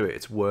listening to it,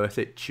 it's worth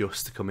it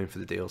just to come in for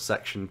the deals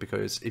section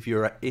because if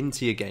you're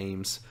into your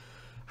games,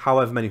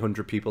 however many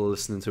hundred people are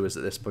listening to us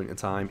at this point in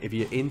time. If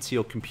you're into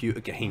your computer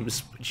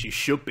games, which you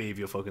should be if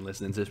you're fucking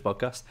listening to this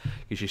podcast,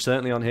 because you're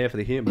certainly on here for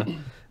the humour,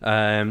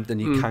 then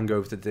you can go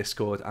over to the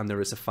Discord, and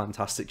there is a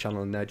fantastic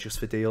channel in there just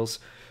for deals.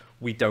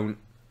 We don't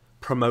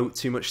promote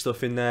too much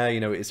stuff in there. You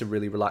know, it's a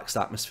really relaxed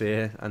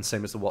atmosphere, and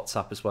same as the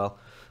WhatsApp as well.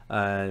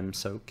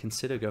 So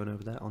consider going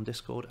over there on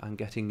Discord and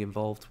getting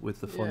involved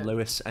with the fun.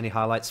 Lewis, any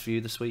highlights for you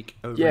this week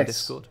over on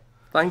Discord?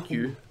 Thank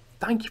you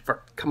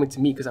for coming to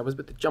me, because I was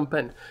about to jump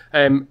in.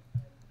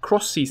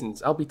 Cross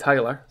Seasons, I'll be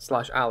Tyler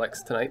 /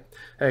 Alex tonight.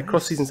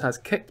 Cross Seasons has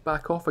kicked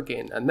back off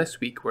again, and this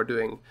week we're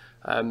doing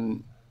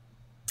we're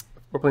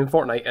playing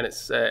Fortnite, and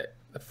it's the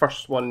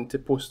first one to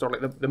post, or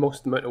like the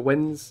most amount of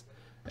wins.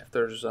 If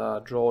there's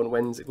a draw and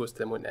wins, it goes to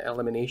them with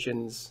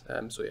eliminations.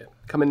 So yeah,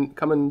 come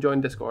and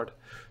join Discord.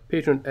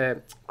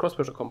 Patreon,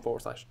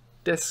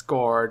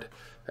 crossplayers.com/Discord.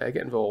 Get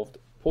involved.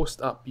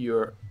 Post up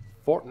your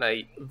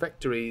Fortnite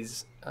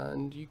victories,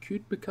 and you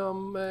could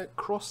become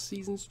Cross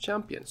Seasons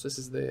champion. So this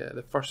is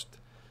the first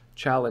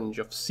challenge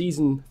of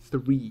season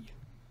 3.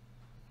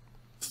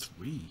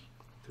 3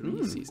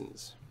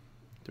 seasons.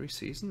 3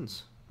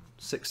 seasons.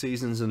 6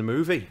 seasons in a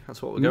movie.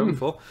 That's what we're going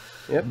for.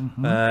 Yep.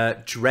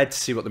 Dread to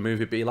see what the movie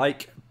would be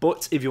like.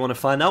 But if you want to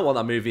find out what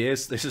that movie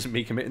is, this isn't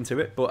me committing to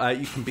it, but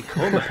you can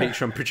become a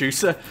Patreon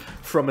producer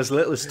from as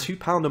little as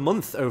 £2 a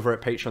month over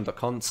at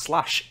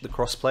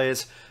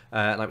patreon.com/thecrossplayers.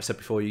 Like we said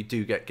before, you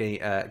do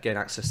gain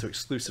access to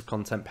exclusive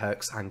content,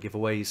 perks, and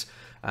giveaways.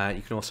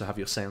 You can also have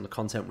your say on the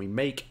content we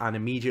make, and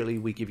immediately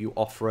we give you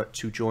offer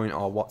to join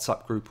our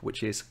WhatsApp group,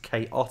 which is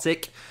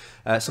chaotic.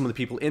 Some of the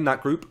people in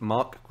that group: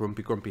 Mark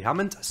Grumpy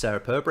Hammond, Sarah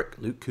Perbrick,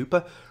 Luke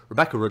Cooper,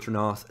 Rebecca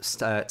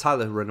Rudranath,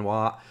 Tyler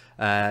Renoir,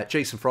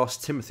 Jason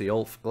Frost, Timothy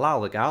Ulf,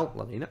 Lal Legal,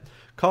 Lalina,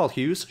 Carl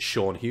Hughes,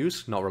 Sean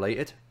Hughes, not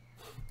related,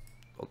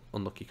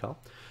 unlucky Carl,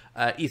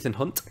 Ethan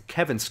Hunt,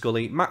 Kevin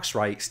Scully, Max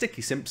Wright,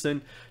 Sticky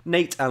Simpson,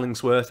 Nate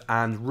Ellingsworth,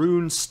 and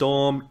Rune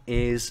Storm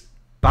is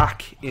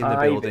back in the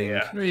building.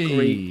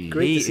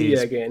 Great to see you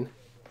again.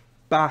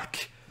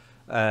 Back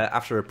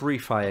after a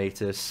brief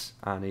hiatus,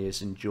 and he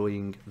is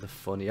enjoying the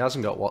fun. He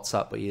hasn't got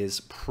WhatsApp, but he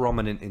is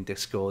prominent in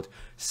Discord,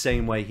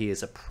 same way he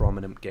is a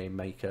prominent game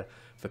maker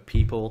for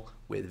people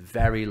with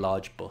very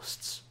large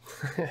busts.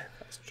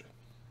 That's true.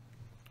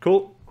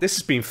 Cool. This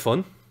has been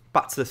fun.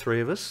 Back to the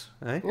 3 of us.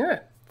 Eh?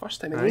 Yeah,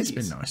 first time in It's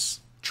ages. been nice.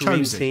 Dream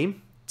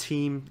Cozy.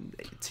 team.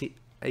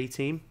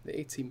 A-team. The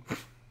A-team.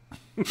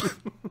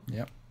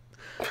 Yep.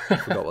 I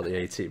forgot what the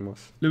A-team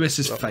was.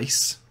 Lewis's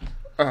face.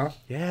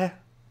 Yeah.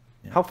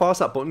 How far does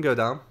that button go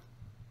down?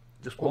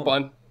 Just One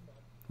button.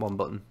 One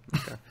button.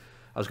 Okay.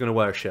 I was going to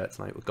wear a shirt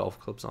tonight with golf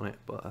clubs on it,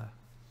 but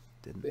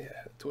didn't. Yeah,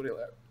 totally.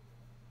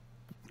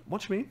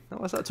 What do you mean? That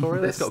was that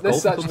tutorial. This It's got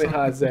golf actually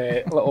clubs on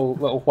it. has little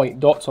white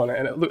dots on it,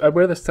 and I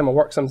wear this to my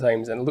work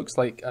sometimes, and it looks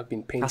like I've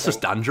been painting. That's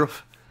just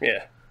dandruff.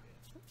 Yeah.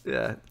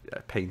 Yeah,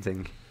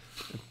 painting.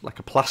 Like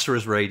a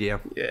plasterer's radio.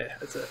 Yeah,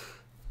 that's it.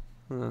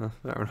 Fair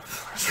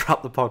enough. Let's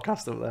wrap the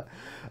podcast up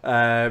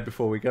there.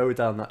 Before we go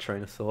down that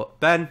train of thought.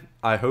 Ben,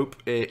 I hope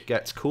it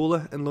gets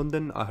cooler in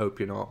London. I hope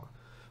you're not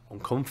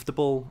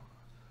uncomfortable.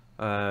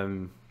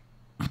 I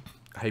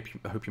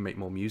hope you make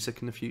more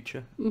music in the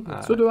future.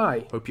 So do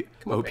I. Hope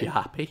on, you're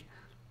happy.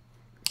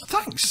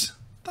 Thanks.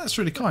 That's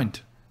really kind.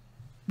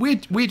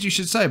 Weird you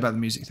should say about the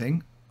music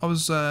thing. I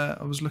was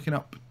looking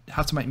up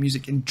how to make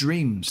music in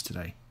Dreams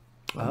today.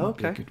 That might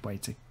be a good way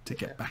to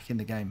get back in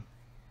the game.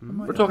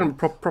 We're talking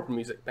proper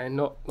music, Ben,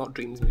 not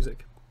Dreams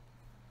music.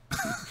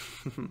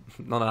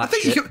 None of that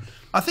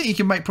I think you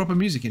can make proper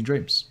music in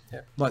Dreams.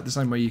 Yeah. Like the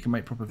same way you can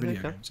make proper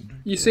video games in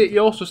Dreams. You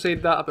also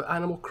said that about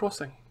Animal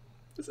Crossing.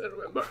 Does I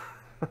remember?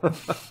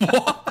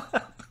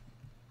 What?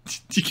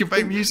 You can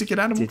make music in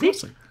Animal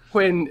Crossing?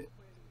 When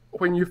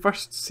you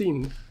first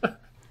seen that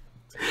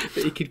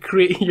you could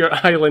create your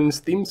island's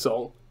theme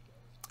song,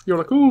 you're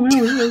like, oh,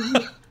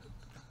 really?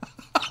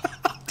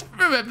 I don't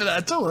remember that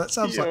at all. That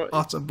sounds like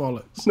utter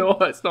bollocks. No,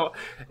 it's not.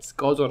 It's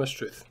God's honest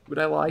truth. Would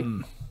I lie?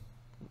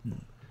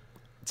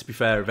 To be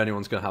fair, if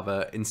anyone's going to have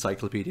an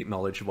encyclopedic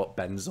knowledge of what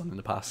Ben's done in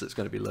the past, it's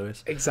going to be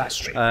Lewis.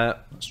 Exactly.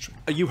 That's true.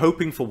 Are you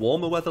hoping for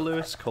warmer weather,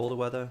 Lewis? Colder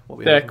weather?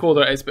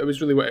 Colder. It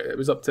was really wet. It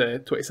was up to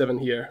 27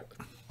 here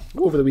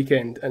over the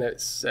weekend, and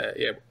it's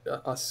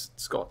us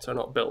Scots are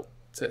not built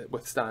to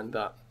withstand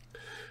that.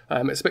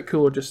 It's a bit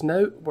cooler just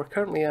now. We're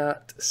currently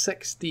at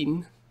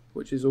 16,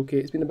 which is okay.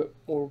 It's been a bit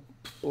more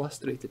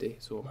blustery today,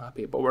 so I'm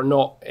happy. But we're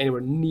not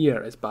anywhere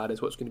near as bad as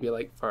what's going to be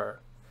like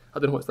for. I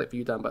don't know what it's like for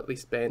you, Dan, but at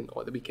least Ben,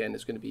 or the weekend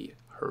is going to be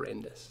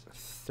horrendous.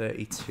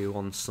 32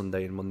 on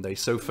Sunday and Monday.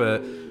 So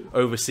for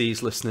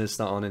overseas listeners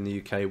that aren't in the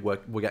UK,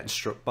 we're getting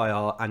struck by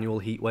our annual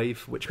heat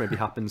wave, which maybe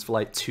happens for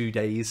like 2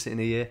 days in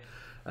a year.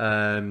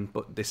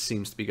 But this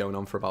seems to be going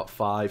on for about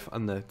 5,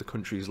 and the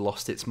country's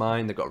lost its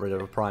mind. They got rid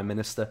of a prime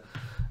minister,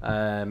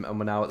 and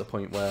we're now at the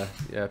point where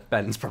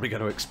Ben's probably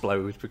going to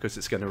explode because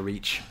it's going to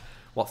reach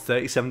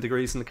 37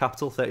 degrees in the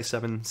capital,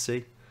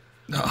 37°C.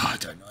 No, I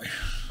don't know.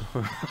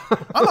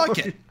 I like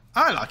it.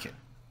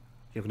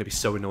 You're going to be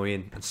so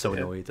annoying and so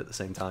annoyed at the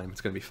same time.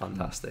 It's going to be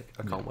fantastic.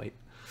 I can't wait.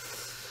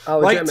 I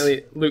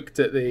legitimately looked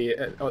at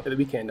the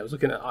weekend. I was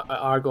looking at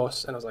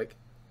Argos, and I was like,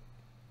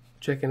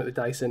 checking out the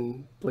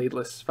Dyson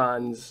bladeless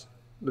fans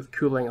with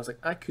cooling. I was like,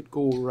 I could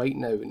go right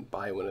now and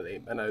buy one of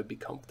them, and I would be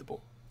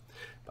comfortable.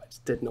 But I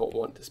just did not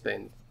want to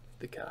spend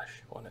the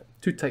cash on it.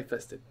 Too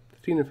tight-fisted.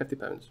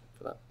 £350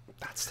 for that.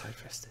 That's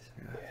tight-fisted.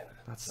 Yeah.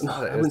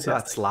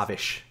 That's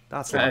lavish.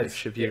 That's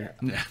lavish of you.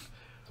 Yeah.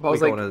 But I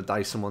was like, one of the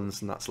Dyson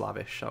ones, and that's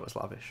lavish. That was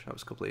lavish. That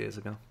was a couple of years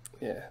ago.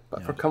 Yeah,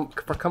 but for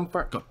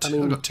comfort, I got two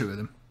of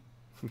them.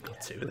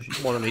 Got two of them.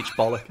 One on each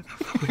bollock.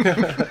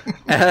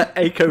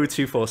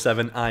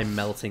 Aco247, I'm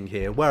melting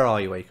here. Where are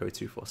you,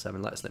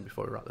 Aco247? Let us know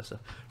before we wrap this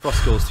up.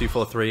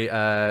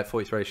 Frostgulls243,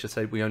 43, I should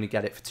say. We only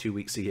get it for 2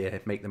 weeks a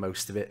year. Make the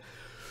most of it.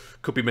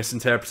 Could be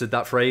misinterpreted,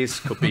 that phrase.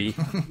 Could be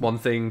one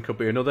thing, could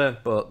be another.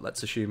 But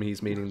let's assume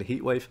he's meaning the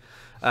heat wave.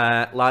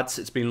 Lads,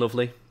 it's been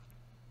lovely.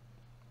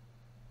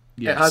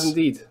 Yes. It has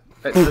indeed.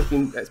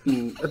 It's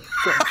been.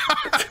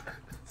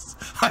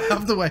 I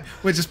love the way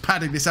we're just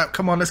padding this out.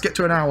 Come on, let's get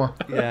to an hour.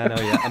 Yeah,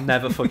 no, yeah. I'm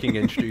never fucking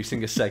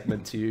introducing a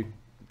segment to you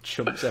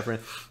chumps.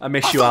 Everything. I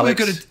miss you,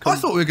 Alex. I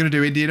thought we were going to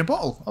do Indie in a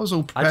bottle. I was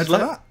all prepared for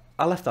that.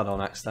 I left that on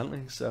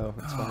accidentally, so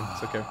it's fine.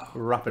 It's okay.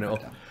 We're wrapping it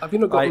up. Have you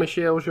not got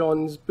Michel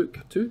Jean's book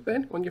too,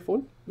 Ben, on your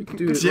phone? We can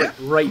do it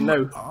right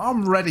now.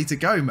 I'm ready to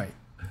go, mate.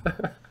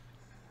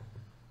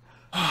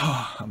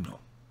 I'm not.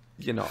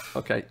 You're not.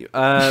 Okay.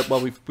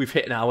 Well, we've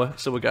hit an hour,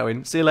 so we're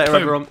going. See you later,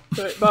 everyone.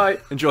 Right, bye.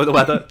 Enjoy the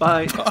weather.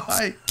 Bye.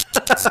 Bye.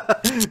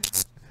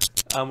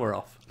 And we're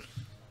off.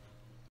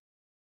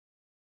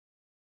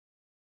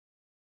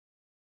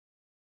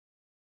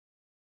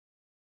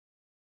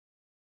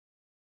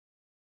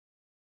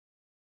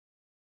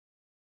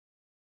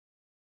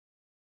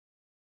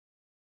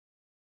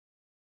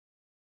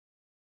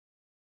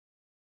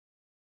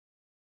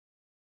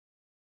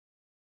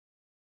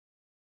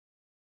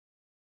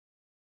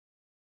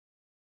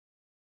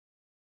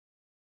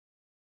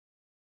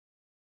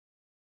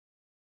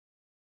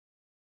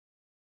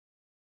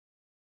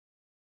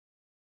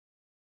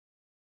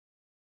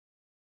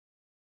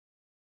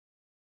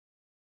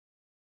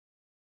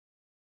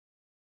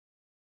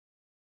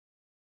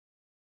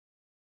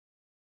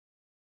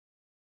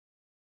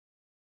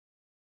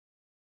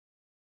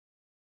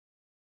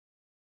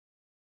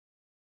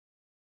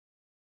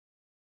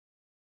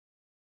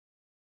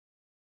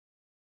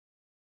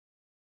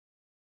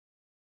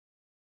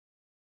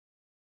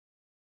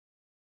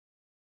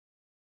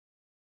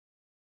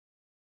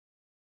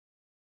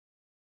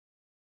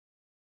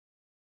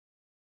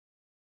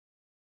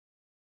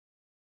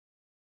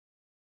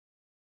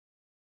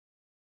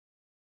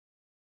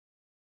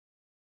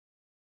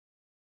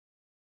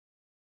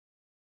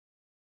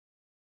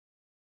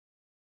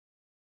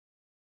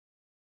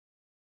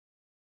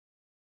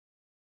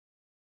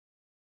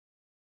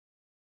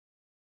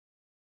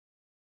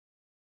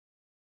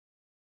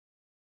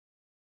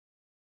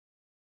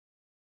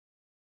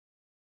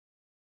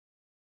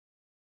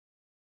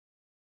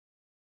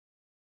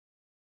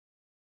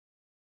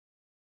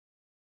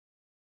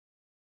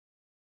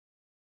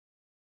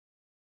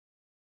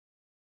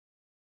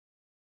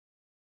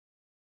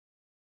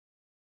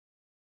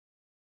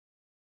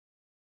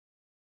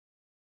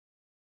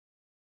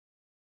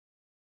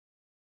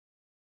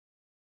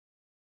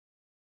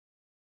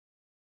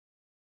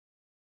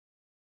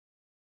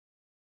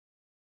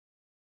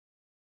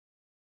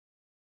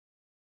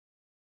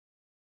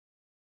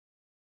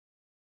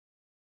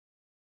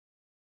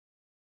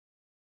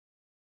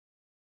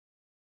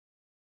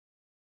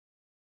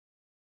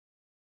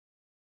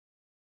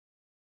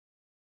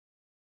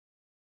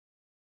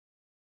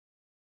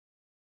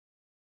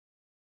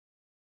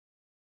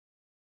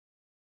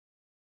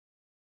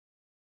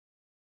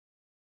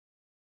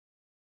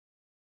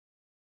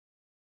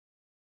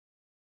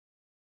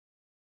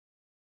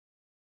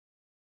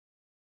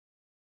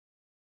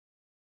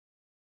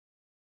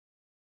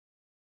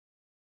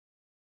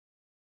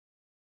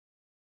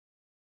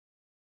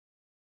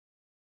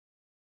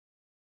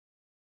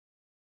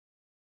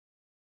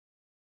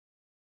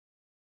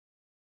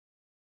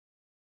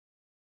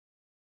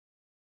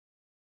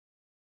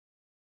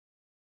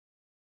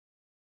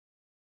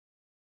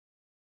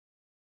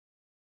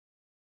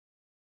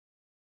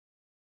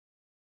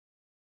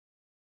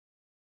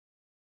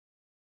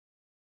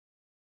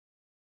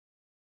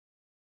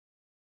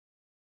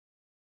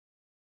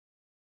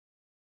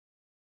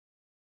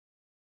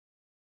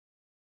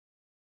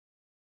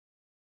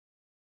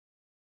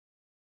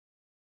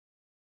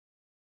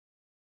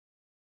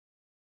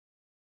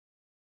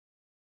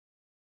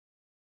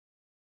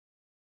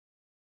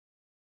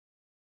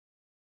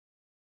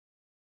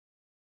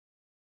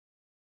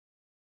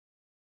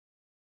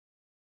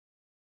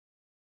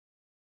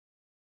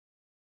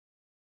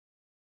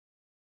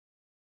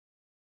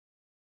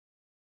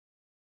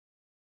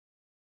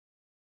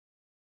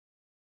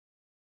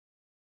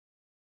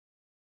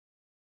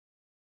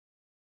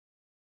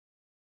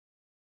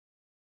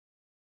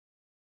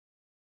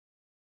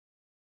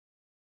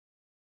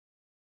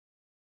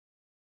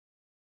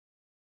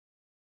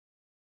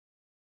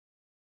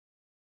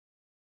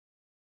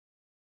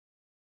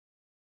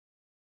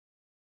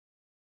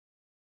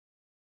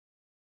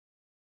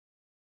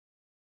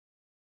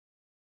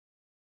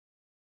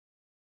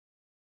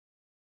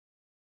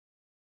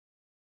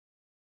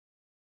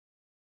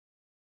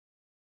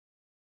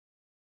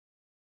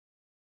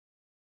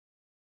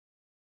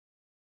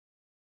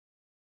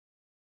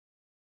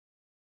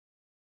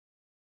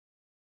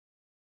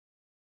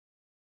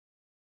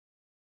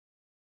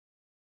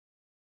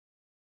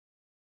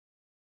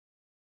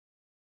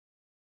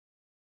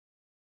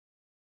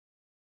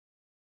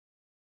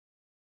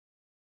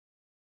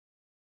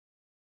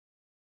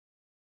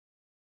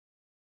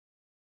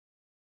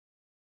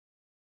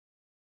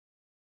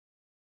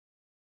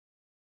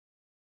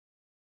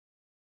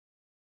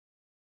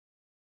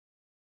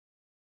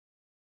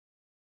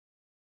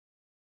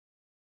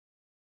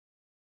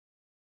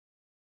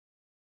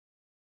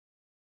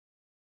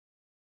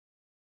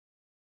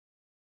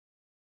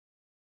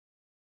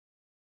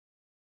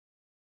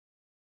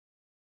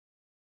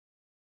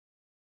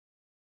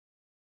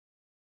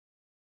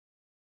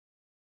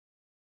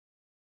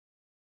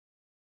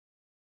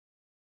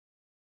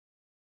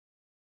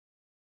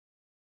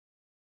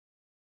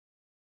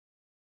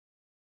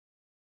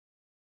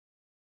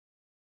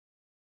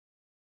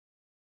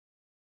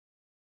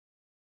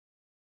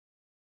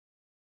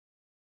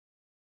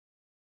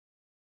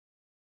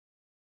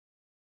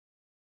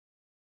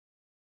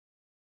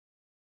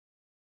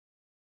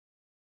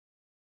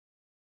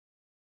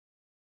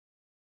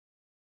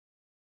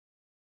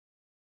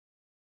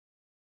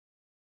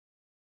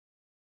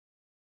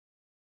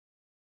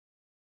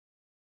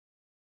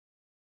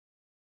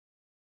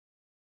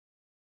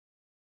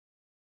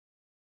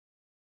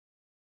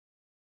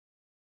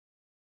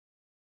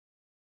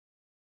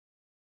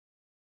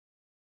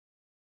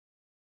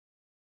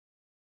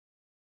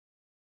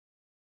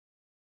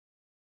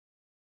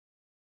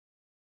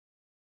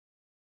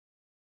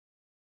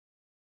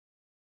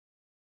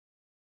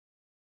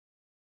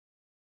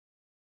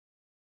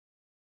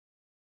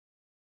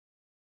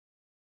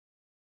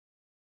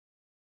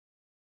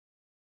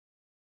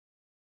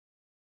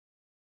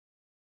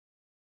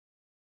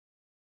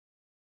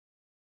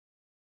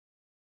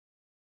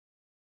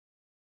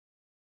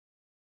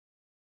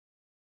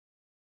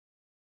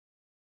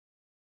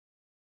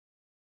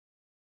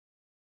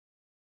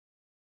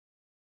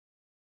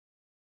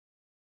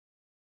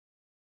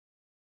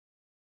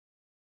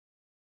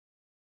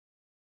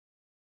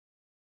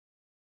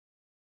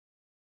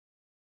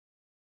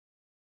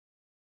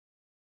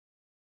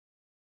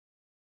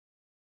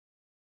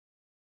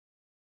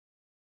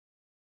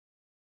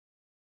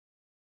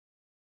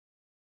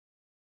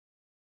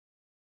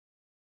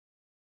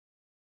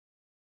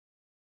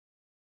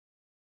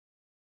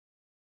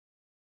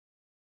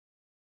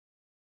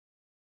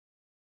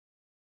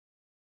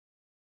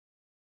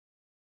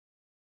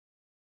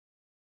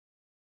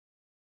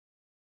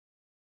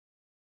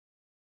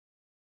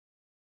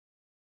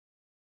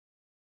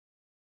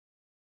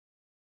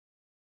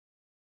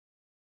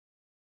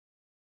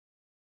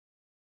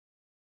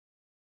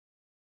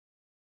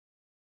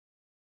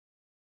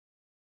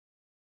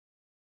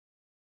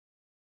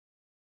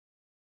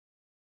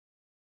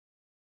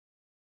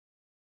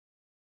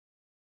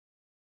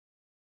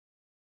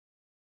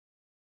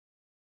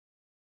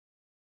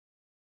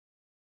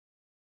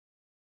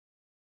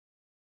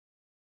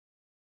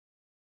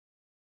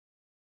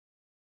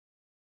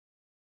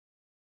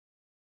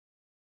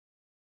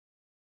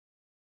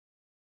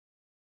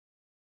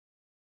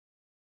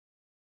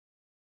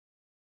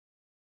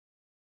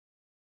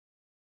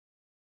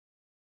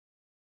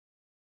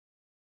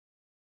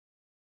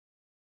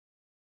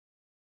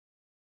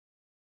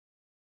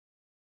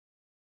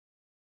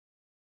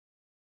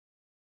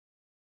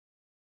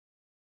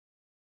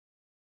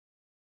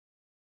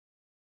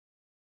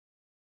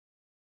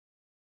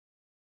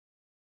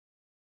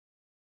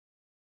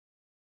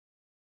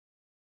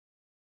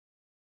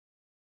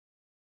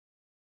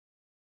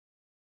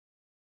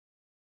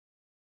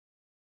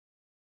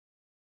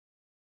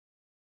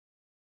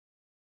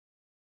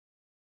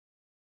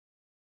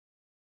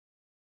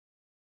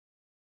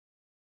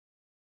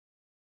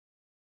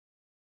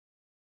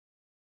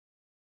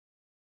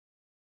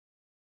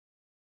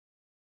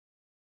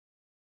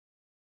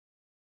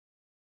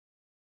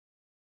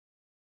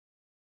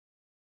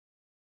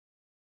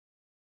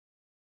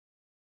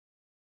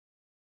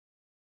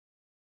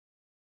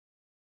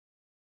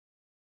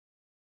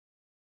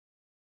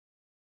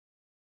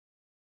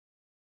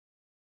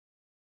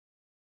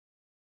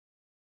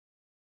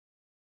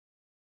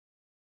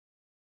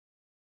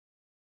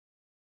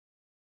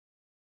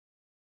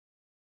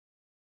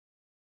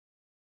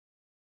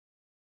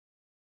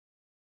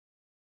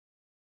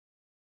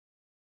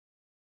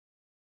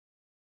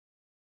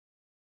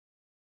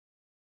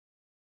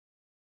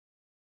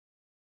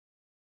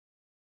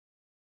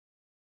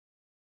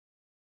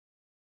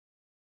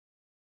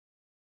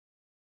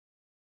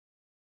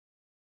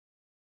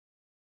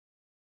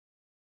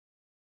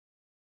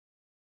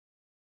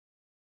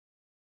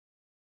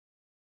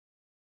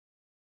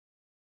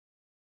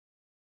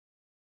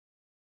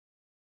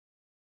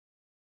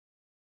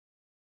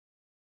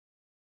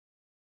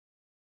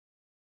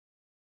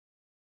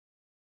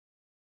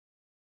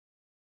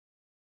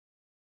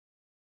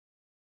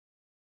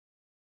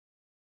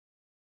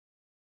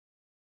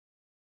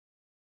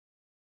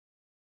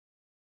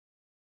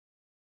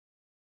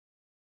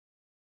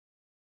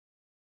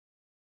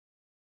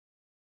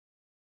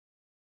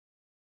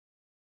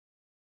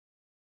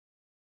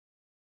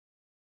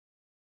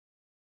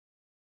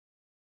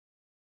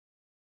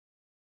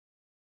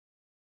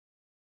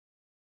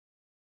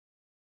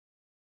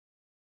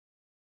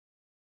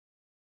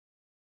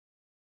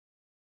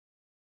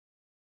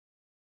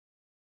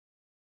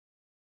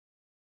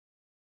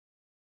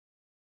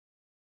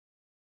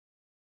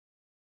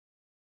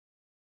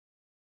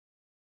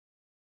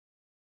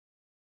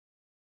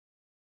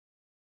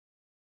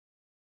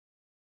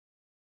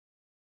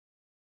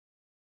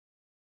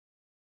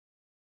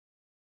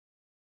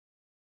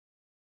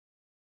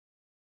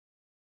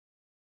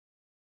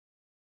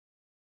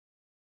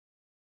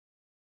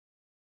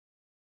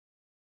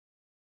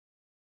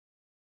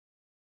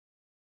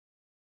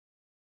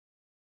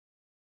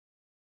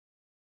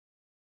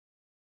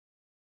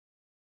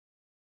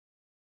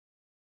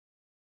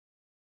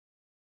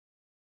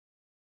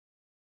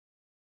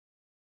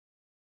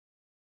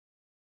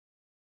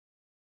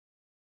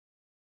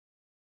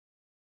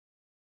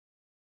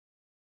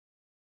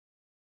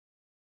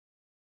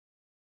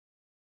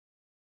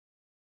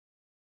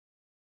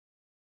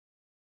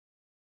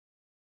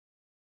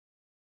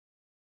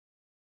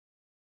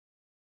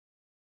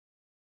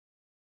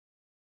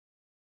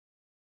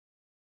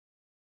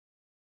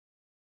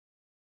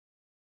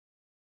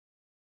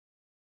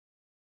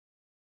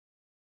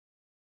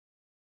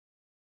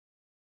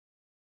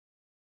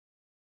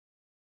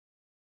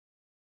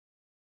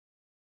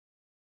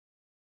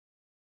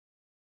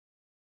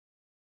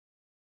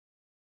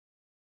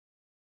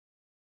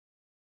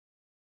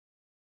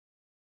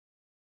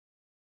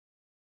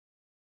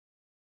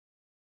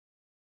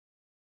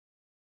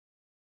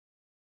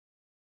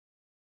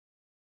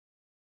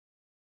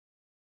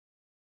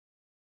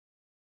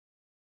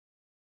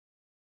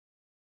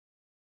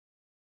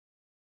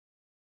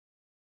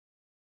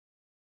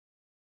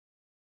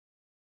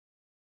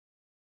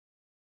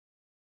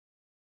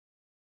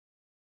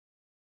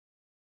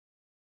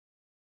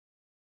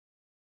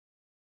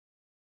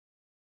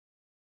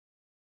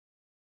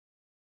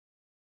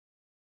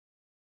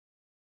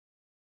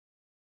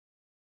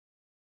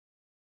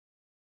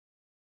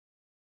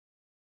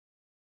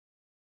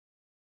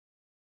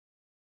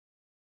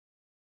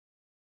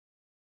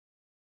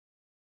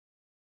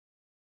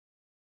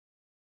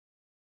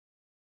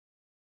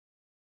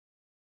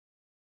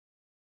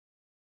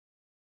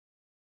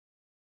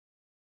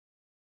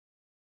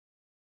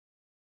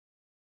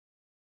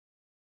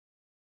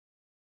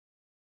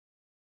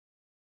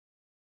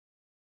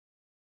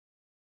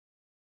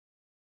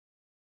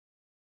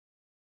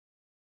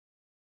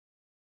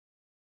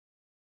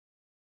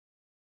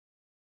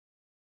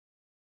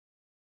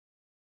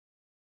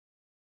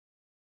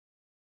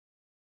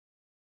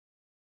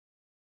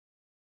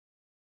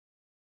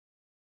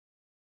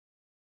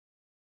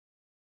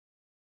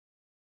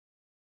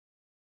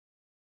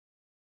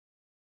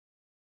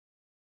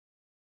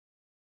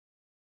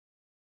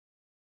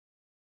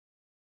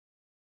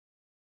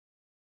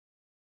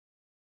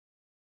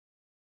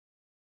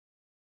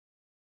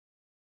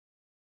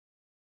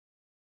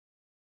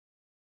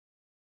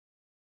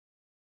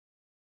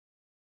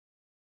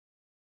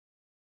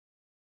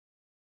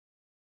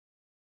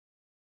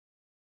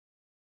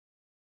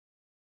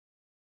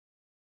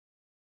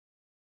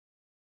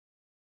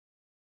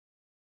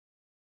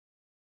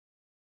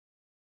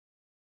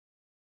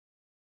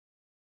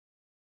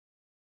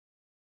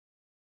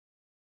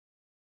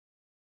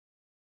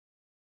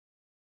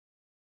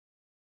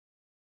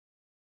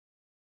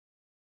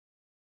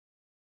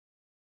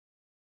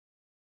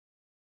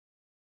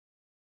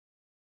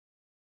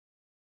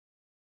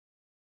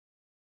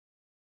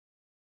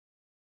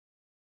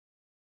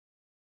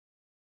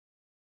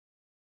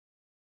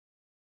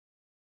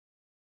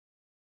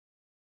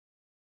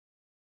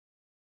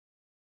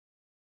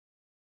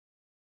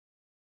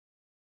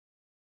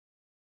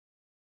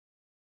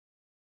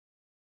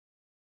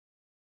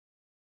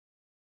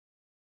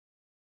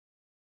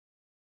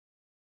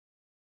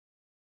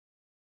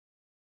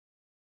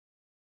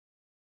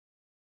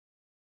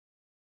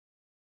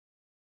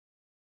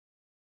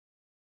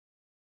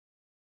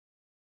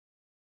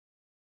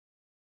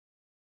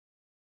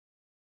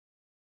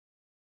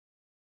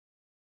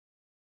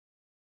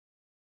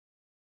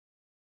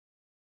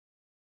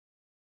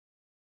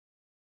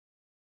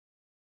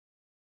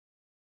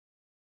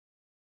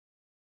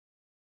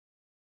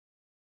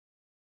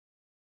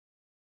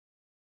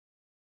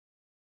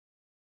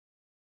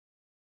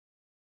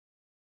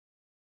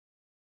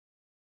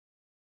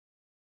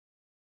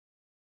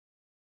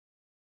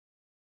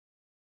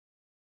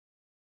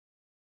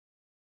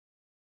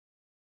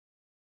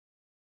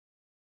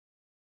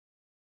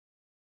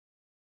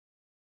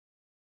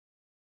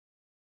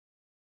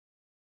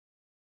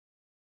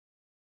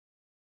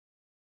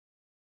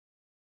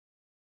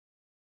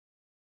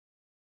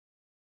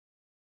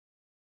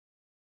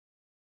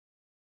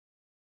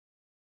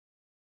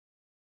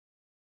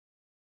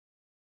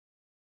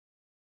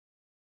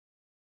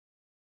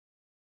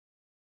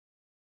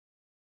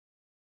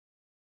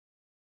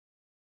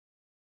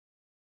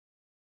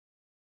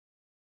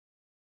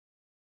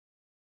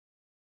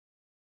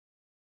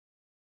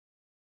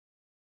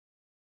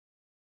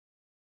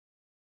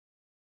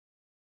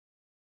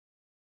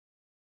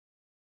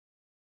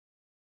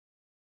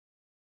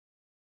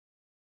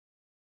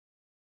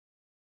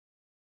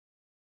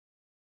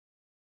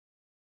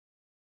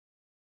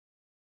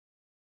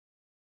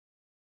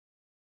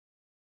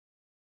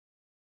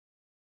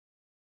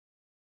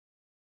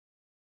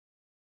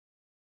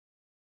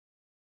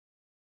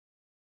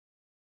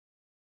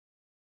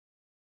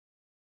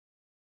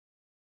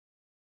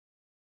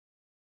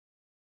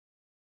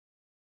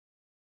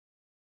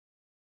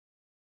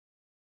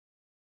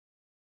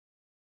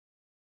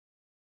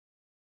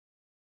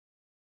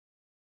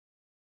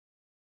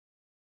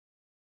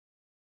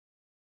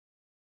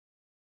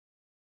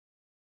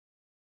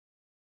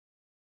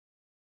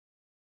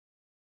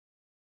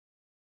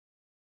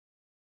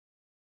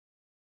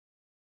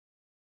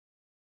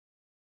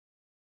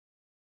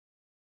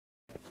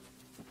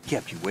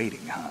 Kept you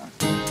waiting, huh?